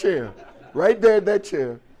in that chair. Right there in that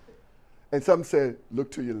chair. And something said, look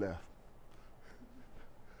to your left.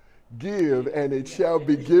 Give, and it shall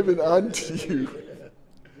be given unto you.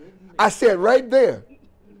 I said right there,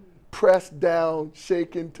 pressed down,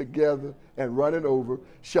 shaken together, and running over,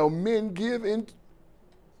 shall men give into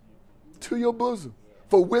your bosom.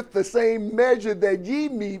 For with the same measure that ye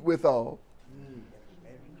meet withal.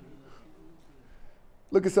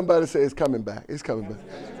 Look at somebody say, it's coming back. It's coming back.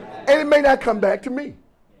 And it may not come back to me.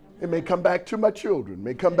 It may come back to my children. It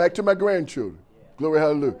may come back to my grandchildren. Glory,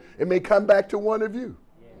 hallelujah. It may come back to one of you.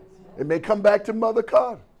 It may come back to Mother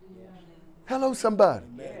Carter. Hello, somebody.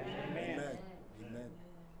 Amen. Amen. Amen.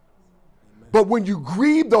 But when you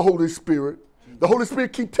grieve the Holy Spirit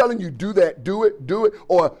keep telling you, do that, do it,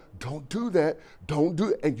 or don't do that, don't do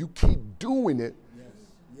it, and you keep doing it. Yes.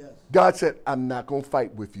 Yes. God said, I'm not going to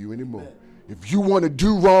fight with you anymore. If you want to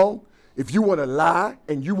do wrong, if you want to lie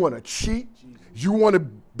and you want to cheat, you want to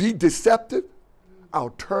be deceptive, I'll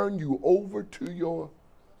turn you over to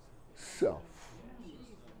yourself.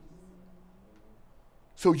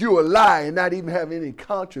 So you will lie and not even have any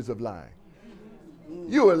conscience of lying.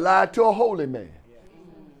 You will lie to a holy man.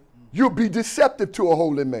 You'll be deceptive to a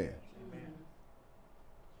holy man.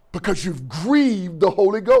 Because you've grieved the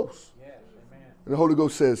Holy Ghost. And the Holy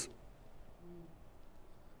Ghost says,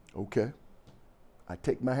 okay, I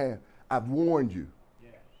take my hand. I've warned you.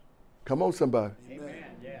 Come on, somebody.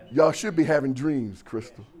 Y'all should be having dreams,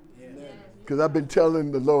 Crystal. Because I've been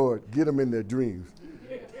telling the Lord, get them in their dreams.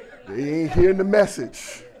 They ain't hearing the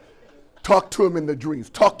message. Talk to them in their dreams.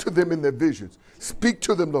 Talk to them in their visions. Speak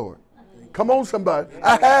to them, Lord. Come on, somebody.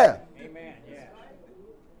 I have. Amen.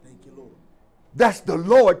 Thank you, Lord. That's the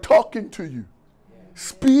Lord talking to you.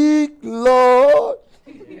 Speak, Lord.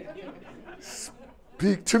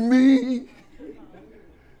 Speak to me.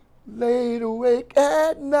 Laid awake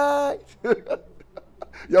at night.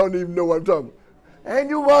 Y'all don't even know what I'm talking about. And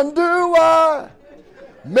you wonder why.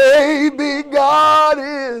 Maybe God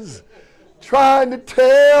is trying to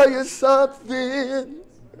tell you something.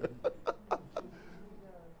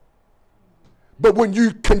 But when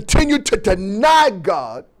you continue to deny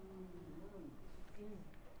God,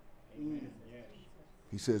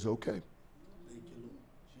 he says, okay.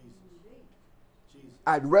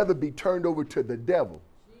 I'd rather be turned over to the devil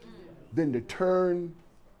than to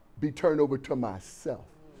be turned over to myself.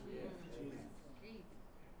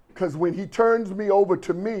 Because when he turns me over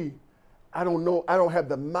to me, I don't have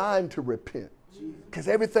the mind to repent. Because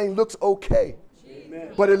everything looks okay.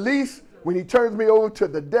 Amen. But at least when he turns me over to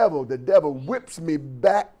the devil whips me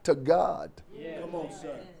back to God. Come on,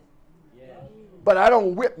 sir. But I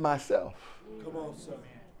don't whip myself. Come on, sir.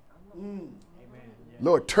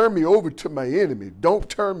 Lord, turn me over to my enemy. Don't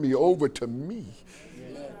turn me over to me.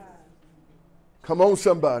 Come on,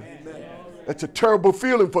 somebody. That's a terrible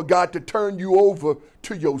feeling for God to turn you over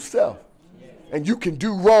to yourself. And you can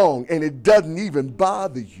do wrong and it doesn't even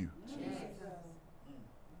bother you.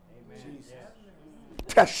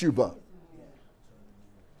 Teshuvah.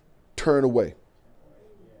 Turn away.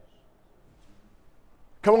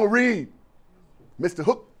 Come on, read. Mr.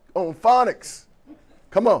 Hook on phonics.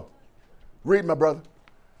 Come on. Read, my brother.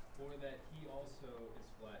 For that he also is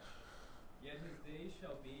flesh. Yet his days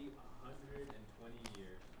shall be 120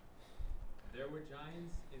 years. There were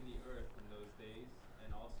giants in the earth in those days,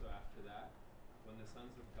 and also after that, when the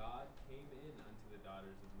sons of God came in unto the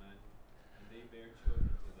daughters of men, and they bare children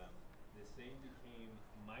to them, the same became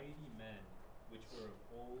mighty men, which were of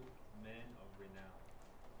old, men of renown.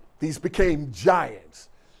 These became giants,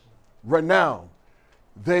 renowned.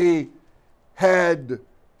 They had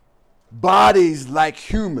bodies like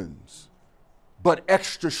humans, but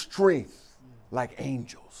extra strength like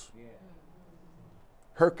angels.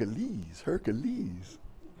 Hercules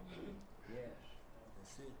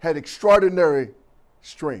had extraordinary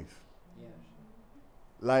strength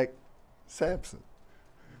like Samson,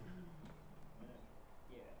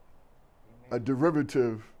 a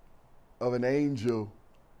derivative of an angel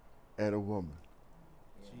and a woman.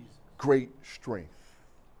 Great strength.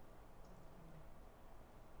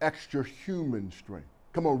 Extra human strength.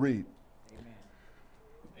 Come on, read.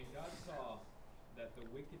 And God saw that the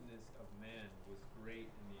wickedness of man was great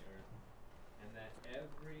in the earth, and that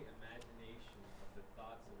every imagination of the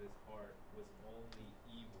thoughts of his heart was only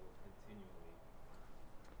evil continually.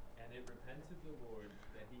 And it repented the Lord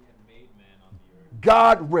that he had made man on the earth.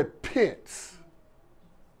 God repents.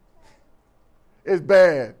 It's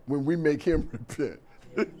bad when we make him repent.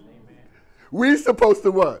 We're supposed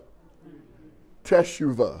to what?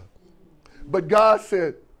 Teshuvah. But God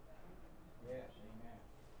said,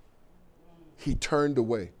 he turned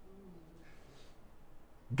away.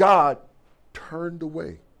 God turned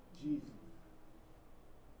away.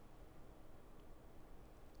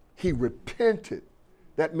 He repented.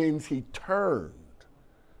 That means he turned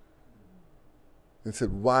and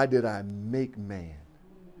said, why did I make man?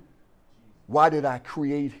 Why did I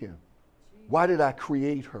create him? Why did I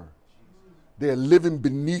create her? They're living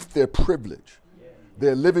beneath their privilege.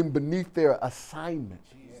 They're living beneath their assignment.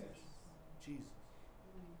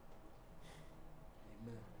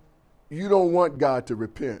 You don't want God to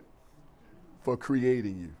repent for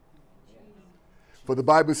creating you. For the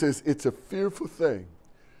Bible says it's a fearful thing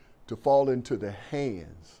to fall into the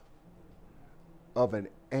hands of an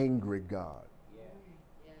angry God.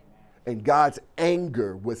 And God's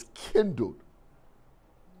anger was kindled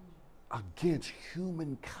against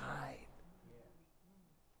humankind.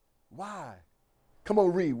 Why? Come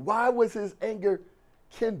on, read. Why was his anger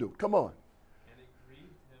kindled? Come on. And it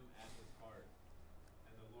grieved him at his heart.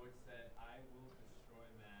 And the Lord said, I will destroy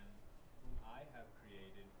man, whom I have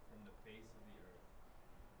created from the face of the earth,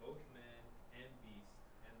 both man and beast,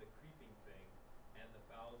 and the creeping thing, and the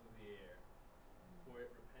fowls of the air. For it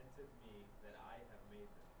repenteth me that I have made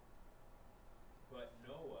them. But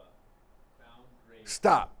Noah found grace.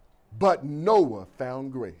 Stop. But Noah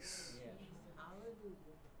found grace.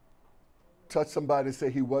 Touch somebody and say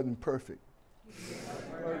he wasn't perfect.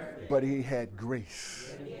 But he had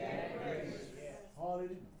grace.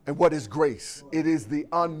 And what is grace? It is the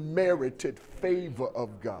unmerited favor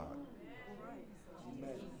of God.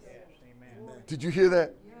 Did you hear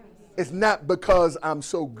that? It's not because I'm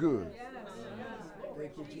so good.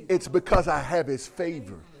 It's because I have his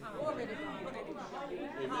favor.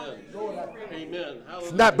 Amen.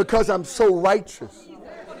 It's not because I'm so righteous,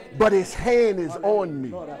 but his hand is on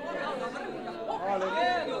me.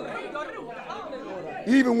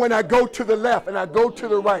 Even when I go to the left and I go to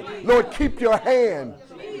the right, Lord, keep your hand.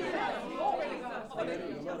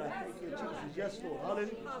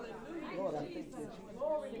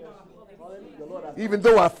 Even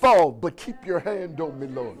though I fall, but keep your hand on me,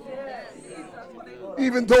 Lord.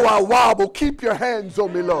 Even though I wobble, keep your hands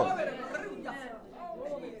on me, Lord.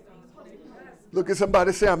 Look at somebody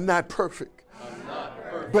and say, I'm not perfect.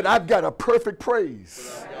 But I've got a perfect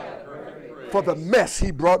praise for the mess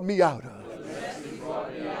he brought me out of.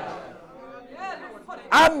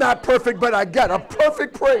 I'm not perfect, but I got a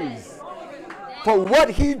perfect praise for what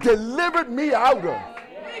he delivered me out of.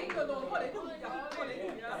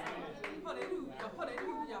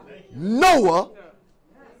 Noah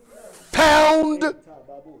found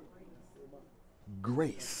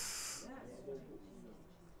grace.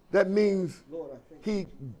 That means he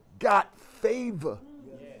got favor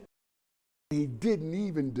he didn't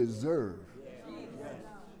even deserve.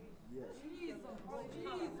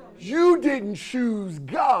 You didn't choose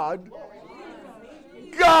God.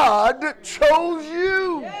 God chose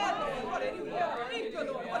you.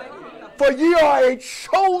 For ye are a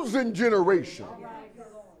chosen generation.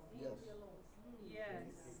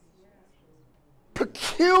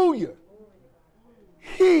 Peculiar.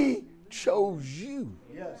 He chose you.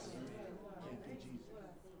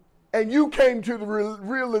 And you came to the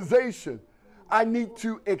realization, I need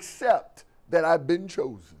to accept that I've been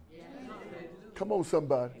chosen. Come on,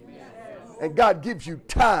 somebody. And God gives you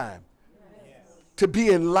time to be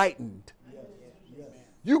enlightened.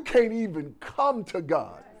 You can't even come to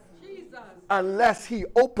God unless he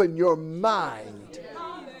opened your mind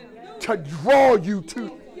to draw you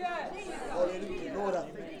to. Lord, I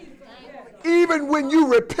thank you. Even when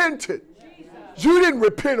you repented, you didn't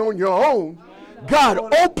repent on your own.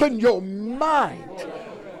 God opened your mind.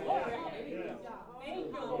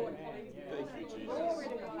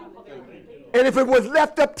 And if it was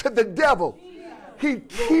left up to the devil, he'd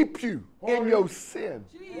keep you in your sin.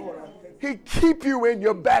 He'd keep you in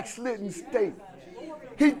your backslidden state.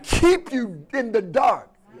 He'd keep you in the dark.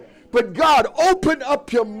 But God opened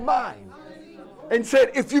up your mind and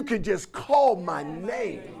said, if you could just call my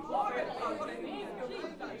name.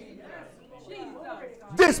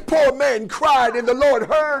 This poor man cried, and the Lord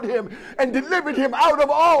heard him and delivered him out of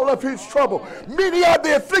all of his trouble. Many are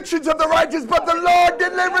the afflictions of the righteous, but the Lord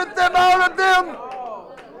delivered them out of them.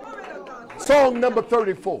 Song number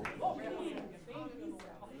 34.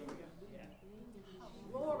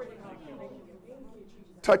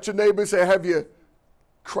 Touch your neighbor and say, have you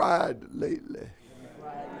cried lately?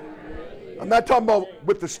 I'm not talking about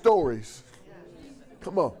with the stories.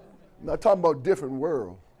 Come on. I'm not talking about different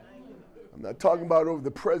world. I'm not talking about over the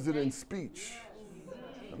president's speech.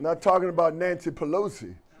 I'm not talking about Nancy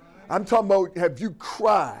Pelosi. I'm talking about, have you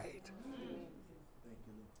cried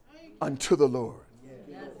unto the Lord?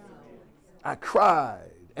 I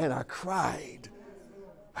cried and I cried.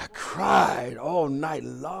 I cried all night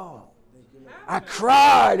long. I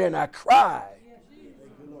cried and I cried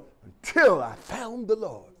until I found the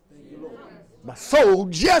Lord. My soul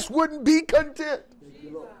just wouldn't be content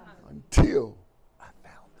until I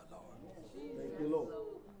found the Lord.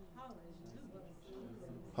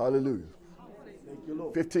 Hallelujah.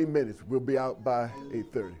 15 minutes. We'll be out by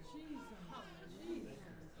 8:30.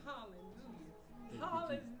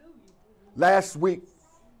 Last week,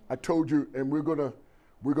 I told you, and we're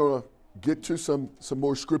gonna get to some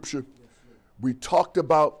more scripture. We talked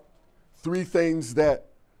about 3 things that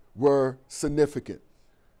were significant.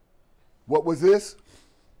 What was this?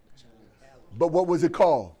 But what was it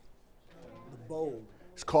called? The bowl.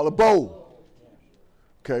 It's called a bowl.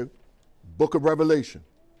 Okay. Book of Revelation.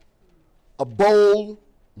 A bowl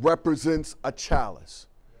represents a chalice.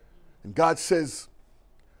 And God says,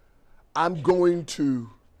 I'm going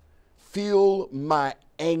to fill my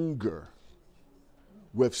anger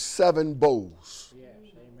with 7 bowls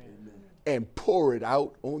and pour it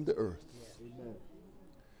out on the earth.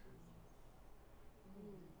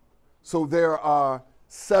 So there are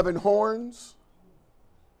 7 horns,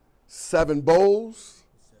 7 bowls,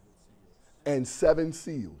 and 7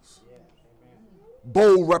 seals.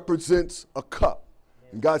 Bowl represents a cup.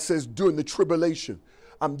 And God says, during the tribulation,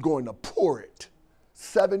 I'm going to pour it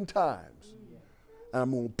 7 times. And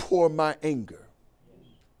I'm going to pour my anger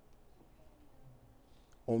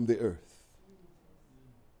on the earth.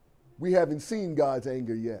 We haven't seen God's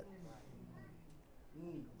anger yet.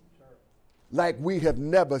 Like we have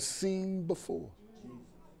never seen before.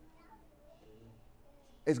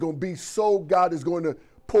 It's going to be so, God is going to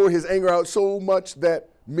pour his anger out so much that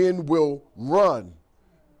men will run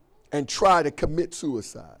and try to commit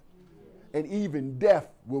suicide. And even death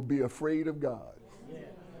will be afraid of God.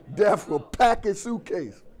 Death will pack his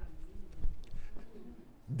suitcase.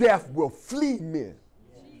 Death will flee men.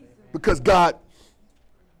 Because God,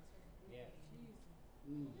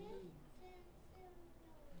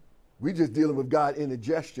 we just dealing with God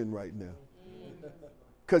indigestion right now.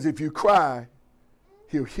 Because if you cry,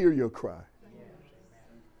 he'll hear your cry.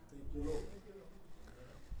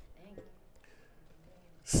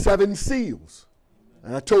 Seven seals.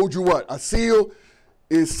 And I told you what? A seal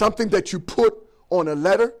is something that you put on a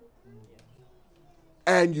letter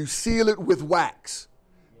and you seal it with wax.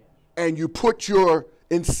 And you put your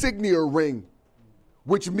insignia ring,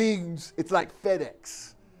 which means it's like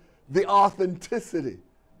FedEx, the authenticity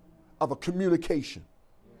of a communication.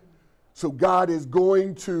 So God is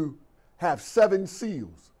going to have 7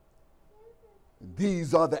 seals. And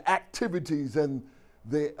these are the activities and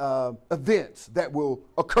the events that will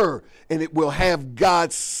occur, and it will have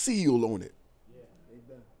God's seal on it.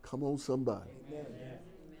 Come on, somebody. Amen.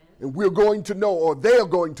 And we're going to know, or they're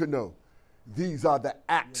going to know, these are the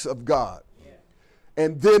acts of God.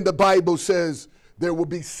 And then the Bible says there will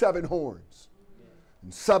be 7 horns.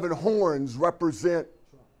 And 7 horns represent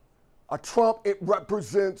a trump. It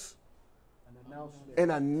represents an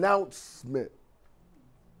announcement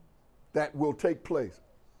that will take place.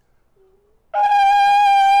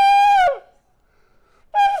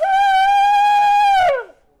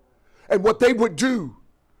 And what they would do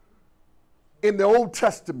in the Old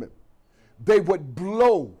Testament, they would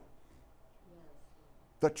blow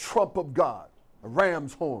the trump of God, a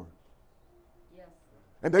ram's horn.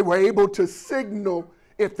 And they were able to signal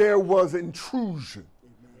if there was intrusion,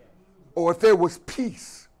 or if there was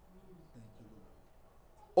peace,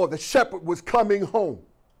 or the shepherd was coming home.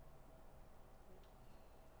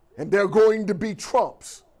 And there are going to be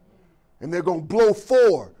trumps, and they're going to blow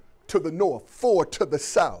 4 to the north, 4 to the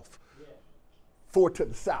south, 4 to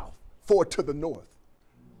the south, 4 to the north,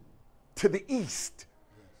 to the east,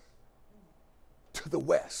 to the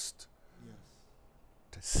west,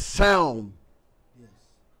 to sound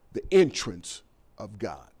the entrance of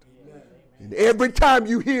God. And every time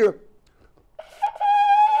you hear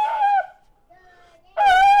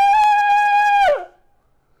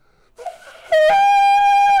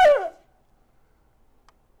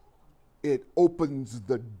it opens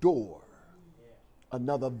the door,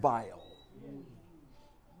 another vial.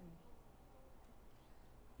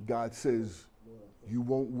 God says, you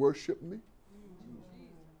won't worship me?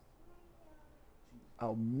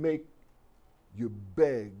 I'll make you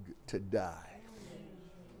beg to die.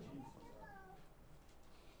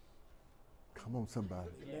 Come on, somebody.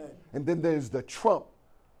 And then there's the trump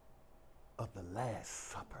of the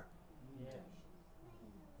Last Supper.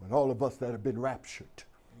 When all of us that have been raptured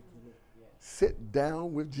sit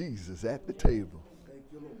down with Jesus at the table.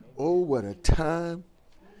 Oh, what a time.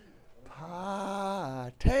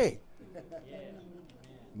 Party.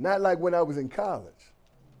 Not like when I was in college.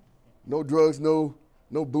 No drugs, no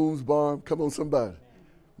booze barn. Come on, somebody.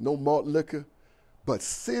 No malt liquor. But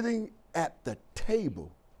sitting at the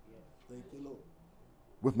table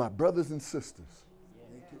with my brothers and sisters,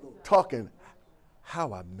 talking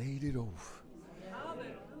how I made it over.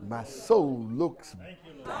 My soul looks back.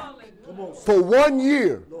 For 1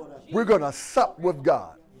 year, we're going to sup with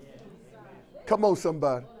God. Come on,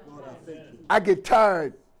 somebody. I get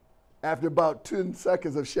tired after about 10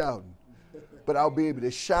 seconds of shouting, but I'll be able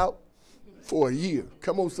to shout for a year.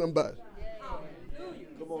 Come on, somebody.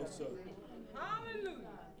 Come on, sir.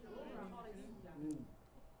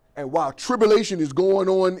 And while tribulation is going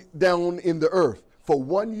on down in the earth, for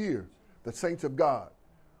 1 year, the saints of God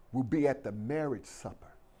will be at the marriage supper.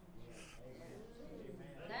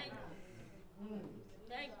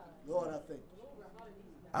 Lord, I thank you.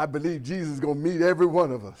 I believe Jesus is going to meet every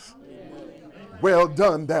one of us. Well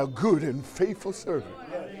done, thou good and faithful servant.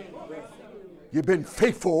 You've been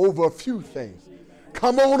faithful over a few things.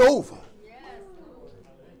 Come on over.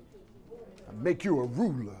 I'll make you a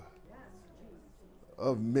ruler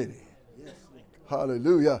of many.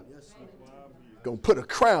 Hallelujah. Gonna put a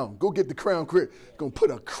crown. Go get the crown quick. Gonna put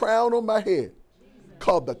a crown on my head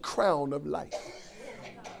called the crown of life.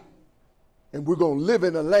 And we're gonna live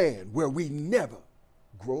in a land where we never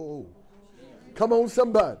grow old. Come on,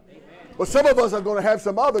 somebody. But some of us are gonna have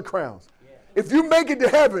some other crowns. If you make it to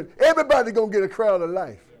heaven, everybody's gonna get a crown of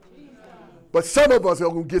life. But some of us are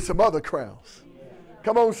gonna get some other crowns.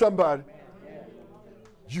 Come on, somebody.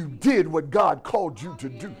 You did what God called you to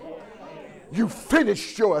do. You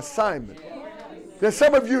finished your assignment. Then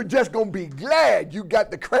some of you are just going to be glad you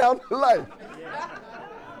got the crown of life.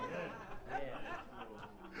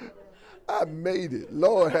 I made it.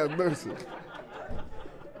 Lord have mercy.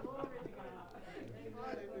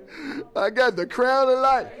 I got the crown of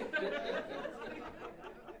life.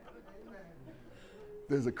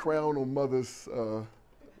 There's a crown on Mother's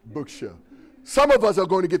bookshelf. Some of us are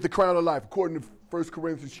going to get the crown of life, according to 1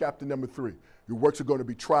 Corinthians chapter number 3. Your works are going to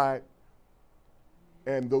be tried,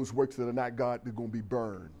 and those works that are not God, they're going to be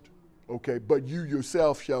burned. Okay, but you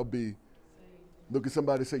yourself shall be, look at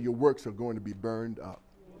somebody and say, your works are going to be burned up.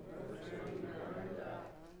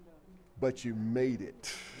 But you made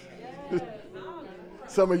it.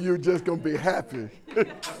 Some of you are just going to be happy.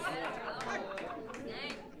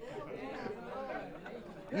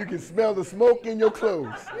 You can smell the smoke in your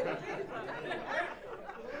clothes.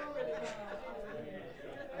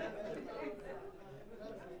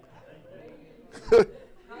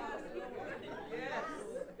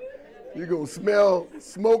 You're going to smell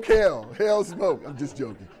smoke hell smoke. I'm just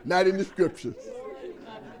joking. Not in the scriptures.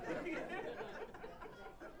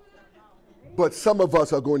 But some of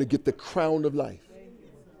us are going to get the crown of life.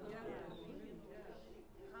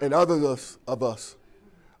 And others of us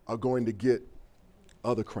are going to get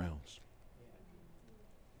other crowns.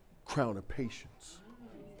 Crown of patience.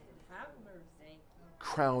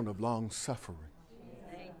 Crown of long suffering.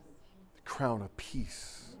 Crown of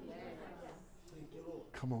peace.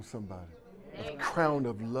 Come on, somebody. A crown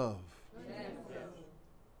of love.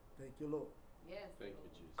 Thank you, Lord.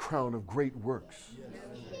 Crown of great works.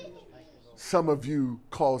 Some of you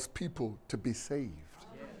caused people to be saved.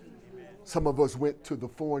 Some of us went to the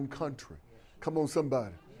foreign country. Come on,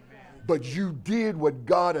 somebody. But you did what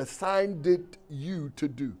God assigned you to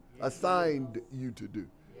do.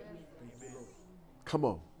 Come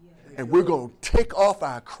on. And we're going to take off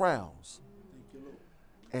our crowns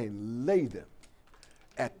and lay them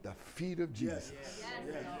at the feet of Jesus.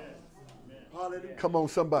 Come on,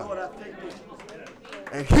 somebody.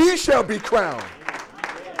 And he shall be crowned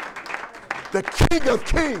the King of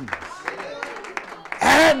Kings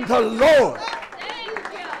and the Lord.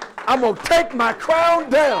 I'm going to take my crown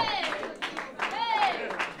down.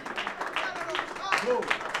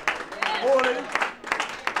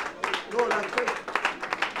 Lord, I thank you.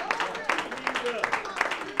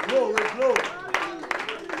 Glory, glory.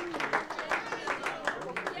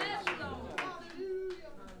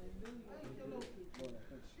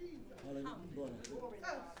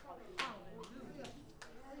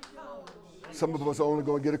 Some of us are only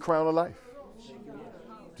going to get a crown of life.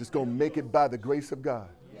 Just going to make it by the grace of God.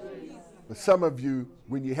 But some of you,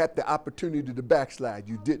 when you had the opportunity to backslide,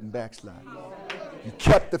 you didn't backslide. You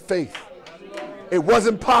kept the faith. It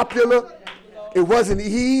wasn't popular. It wasn't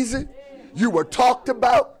easy. You were talked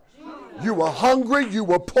about. You were hungry. You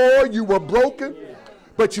were poor. You were broken.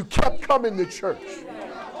 But you kept coming to church.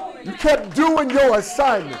 You kept doing your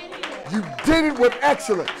assignment. You did it with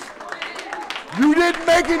excellence. You didn't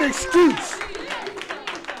make an excuse.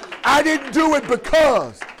 I didn't do it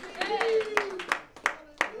because.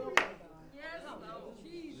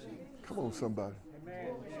 Come on, somebody.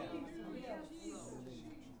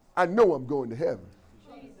 I know I'm going to heaven,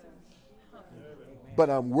 but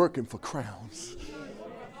I'm working for crowns.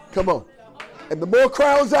 Come on. And the more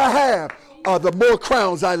crowns I have, the more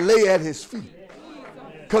crowns I lay at his feet.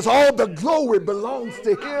 Because all the glory belongs to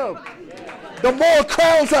him. The more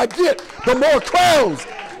crowns I get, the more crowns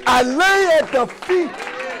I lay at the feet.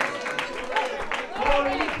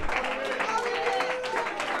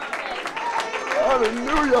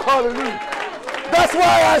 Hallelujah, hallelujah. That's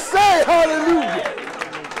why I say hallelujah.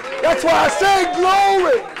 That's why I say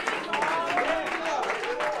glory.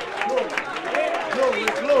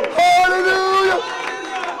 Hallelujah.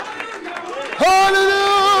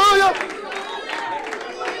 Hallelujah.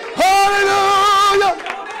 Hallelujah.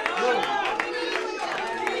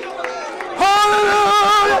 Hallelujah.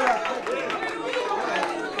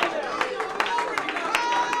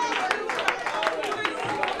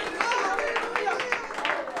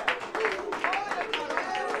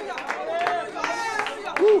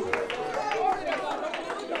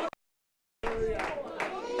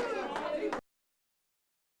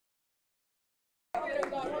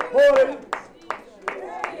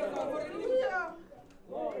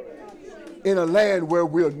 In a land where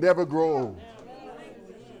we'll never grow old.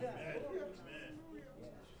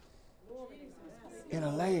 In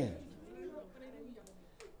a land.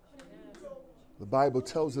 The Bible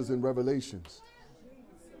tells us in Revelations,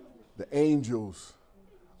 the angels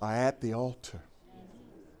are at the altar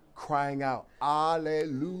crying out,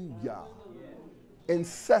 Alleluia,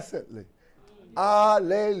 incessantly.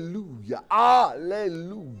 Alleluia,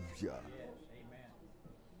 Alleluia.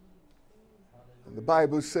 And the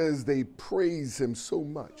Bible says they praise him so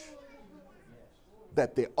much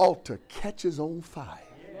that the altar catches on fire.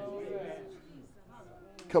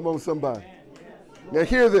 Come on, somebody. Now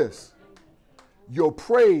hear this. Your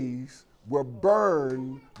praise will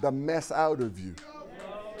burn the mess out of you.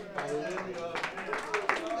 Hallelujah.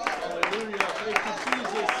 Hallelujah. Thank you,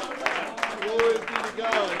 Jesus. Glory be to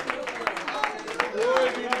God. Glory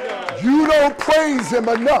be to God. You don't praise him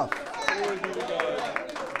enough. Glory be to God.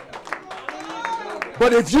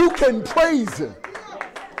 But if you can praise him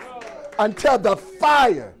until the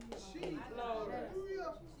fire,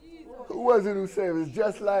 who was it who said it was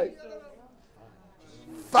just like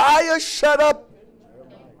fire shut up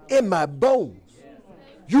in my bones?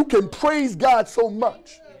 You can praise God so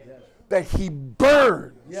much that he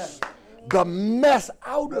burns the mess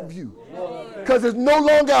out of you. Because it's no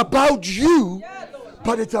longer about you,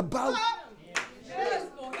 but it's about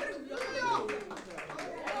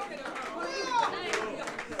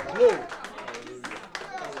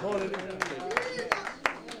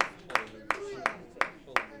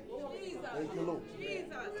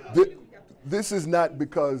This is not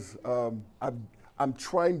because I'm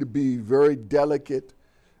trying to be very delicate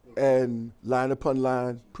and line upon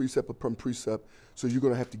line, precept upon precept. So you're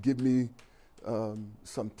going to have to give me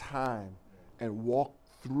some time and walk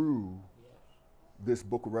through this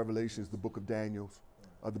book of Revelations, the book of Daniel,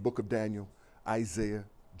 Isaiah,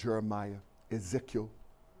 Jeremiah, Ezekiel,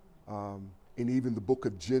 and even the book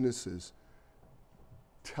of Genesis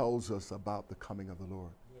tells us about the coming of the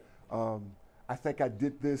Lord. I think I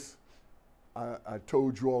did this. I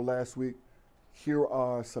told you all last week, here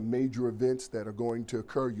are some major events that are going to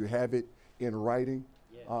occur. You have it in writing,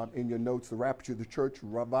 in your notes. The rapture of the church,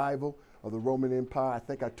 revival of the Roman Empire. I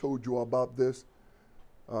think I told you all about this.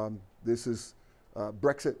 This is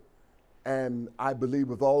Brexit. And I believe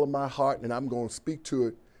with all of my heart, and I'm going to speak to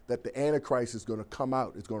it, that the Antichrist is going to come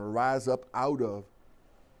out. It's going to rise up out of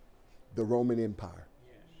the Roman Empire.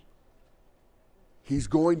 Yes. He's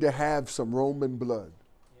going to have some Roman blood,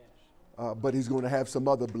 Yes. but he's going to have some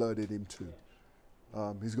other blood in him too.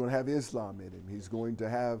 He's going to have Islam in him. He's going to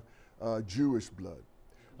have Jewish blood.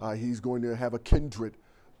 He's going to have a kindred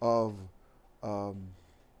of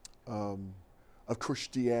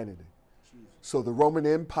Christianity. So the Roman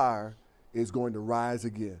Empire is going to rise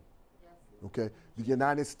again. Okay, the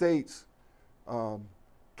United States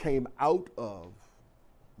came out of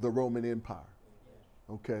the Roman Empire.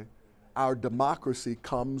 Okay, our democracy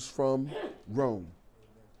comes from Rome.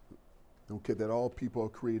 Okay, that all people are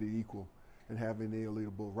created equal and have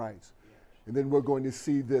inalienable rights. And then we're going to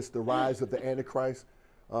see this, the rise of the Antichrist,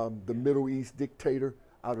 the Middle East dictator,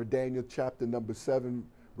 out of Daniel chapter number 7,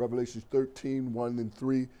 Revelation 13, 1 and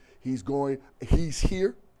 3. He's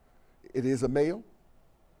here. It is a male.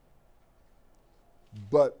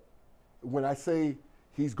 But when I say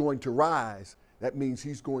he's going to rise, that means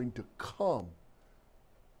he's going to come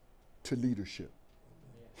to leadership.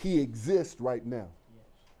 He exists right now.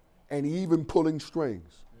 And even pulling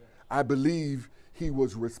strings. I believe he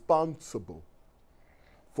was responsible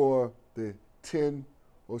for the 10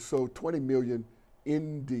 or so, 20 million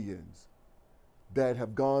Indians that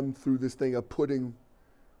have gone through this thing of putting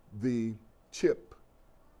the chip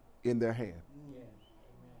in their hand.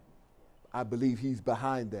 I believe he's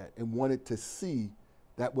behind that and wanted to see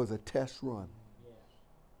that was a test run.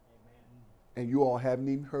 And you all haven't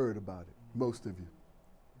even heard about it, most of you.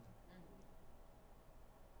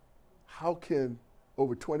 How can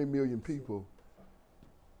over 20 million people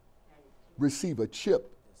receive a chip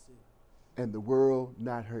and the world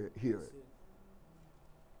not hear it?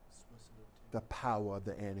 The power of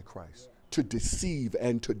the Antichrist to deceive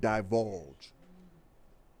and to divulge.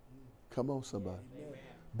 Come on, somebody.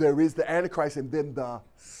 There is the Antichrist and then the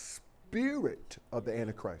spirit of the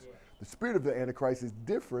Antichrist. The spirit of the Antichrist is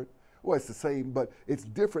different. Well, it's the same, but it's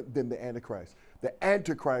different than the Antichrist. The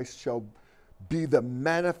Antichrist shall be the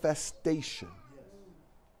manifestation.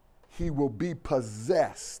 He will be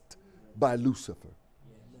possessed by Lucifer.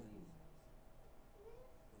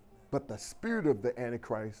 But the spirit of the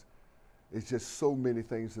Antichrist is just so many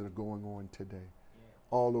things that are going on today,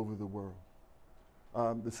 all over the world.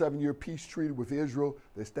 The 7-year peace treaty with Israel,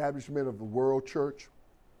 the establishment of the world church.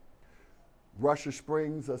 Russia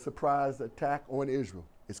springs a surprise attack on Israel.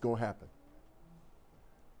 It's going to happen.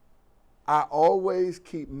 I always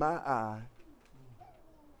keep my eye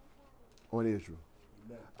on Israel.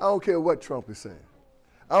 I don't care what Trump is saying.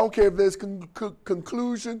 I don't care if there's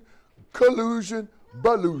conclusion, collusion,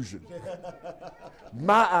 ballusion.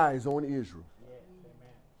 My eyes on Israel.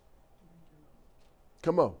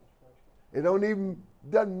 Come on. It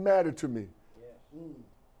doesn't matter to me.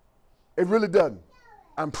 It really doesn't.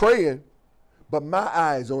 I'm praying, but my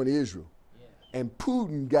eyes on Israel. And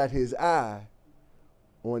Putin got his eye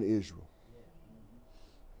on Israel.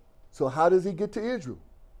 So how does he get to Israel?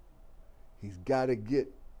 He's got to get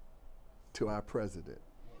to our president.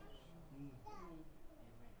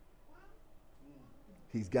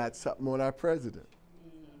 He's got something on our president.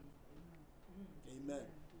 Amen.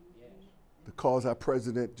 To cause our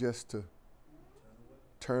president just to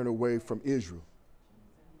turn away from Israel.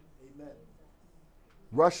 Amen.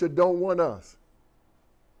 Russia don't want us.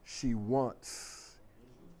 She wants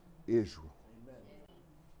Israel. Amen.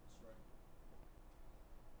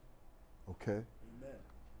 Okay? Amen.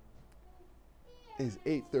 It's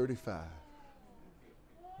 8:35.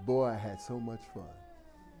 Boy, I had so much fun.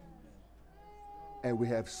 And we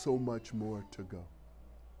have so much more to go.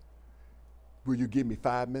 Will you give me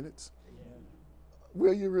 5 minutes?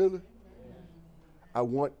 Will you really? I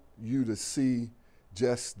want you to see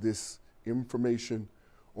just this information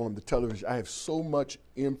on the television. I have so much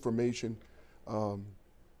information,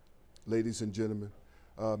 ladies and gentlemen.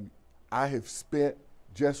 I have spent,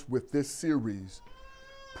 just with this series,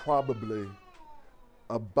 probably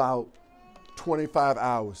about 25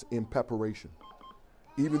 hours in preparation.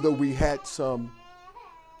 Even though we had some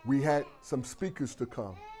speakers to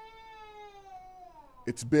come.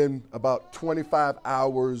 It's been about 25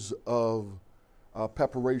 hours of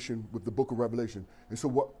preparation with the book of Revelation. And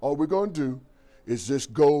so all we're going to do is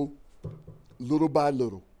just go little by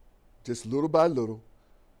little, just little by little,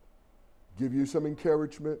 give you some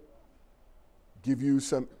encouragement, give you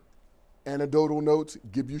some anecdotal notes,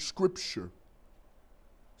 give you scripture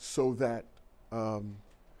so that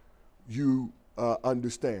you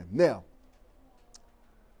understand. Now,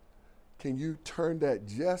 can you turn that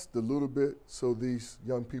just a little bit so these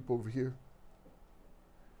young people over here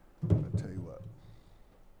I'll tell you what.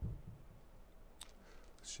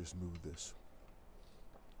 Let's just move this.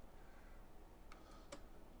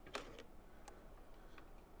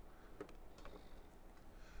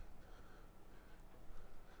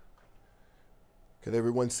 Can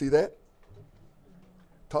everyone see that?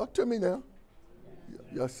 Talk to me now.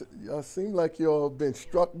 Y'all seem like y'all been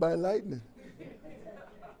struck by lightning.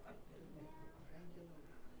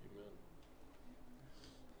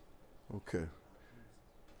 Okay.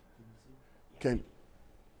 Can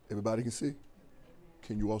everybody can see?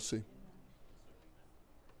 Can you all see?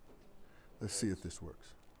 Let's see if this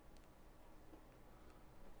works.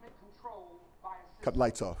 Cut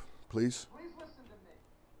lights off, please. Please listen to me.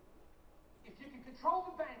 If you can control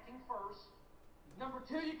the banking first, number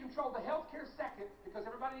two, you control the healthcare second, because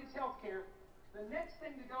everybody needs healthcare. The next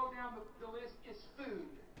thing to go down the list is food.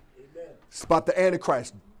 Amen. It's about the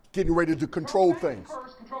Antichrist getting ready to control things.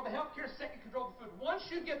 First, control the healthcare second, control the food.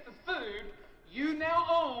 Once you get the food, you now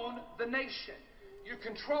own the nation. You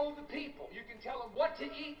control the people. You can tell them what to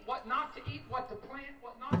eat, what not to eat, what to plant,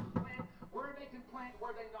 what not to plant, where they can plant,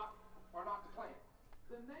 where they not or not to plant.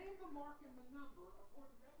 The name, the mark, and the number,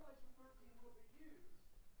 according to Revelation 13, will be used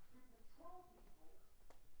to control people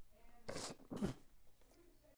and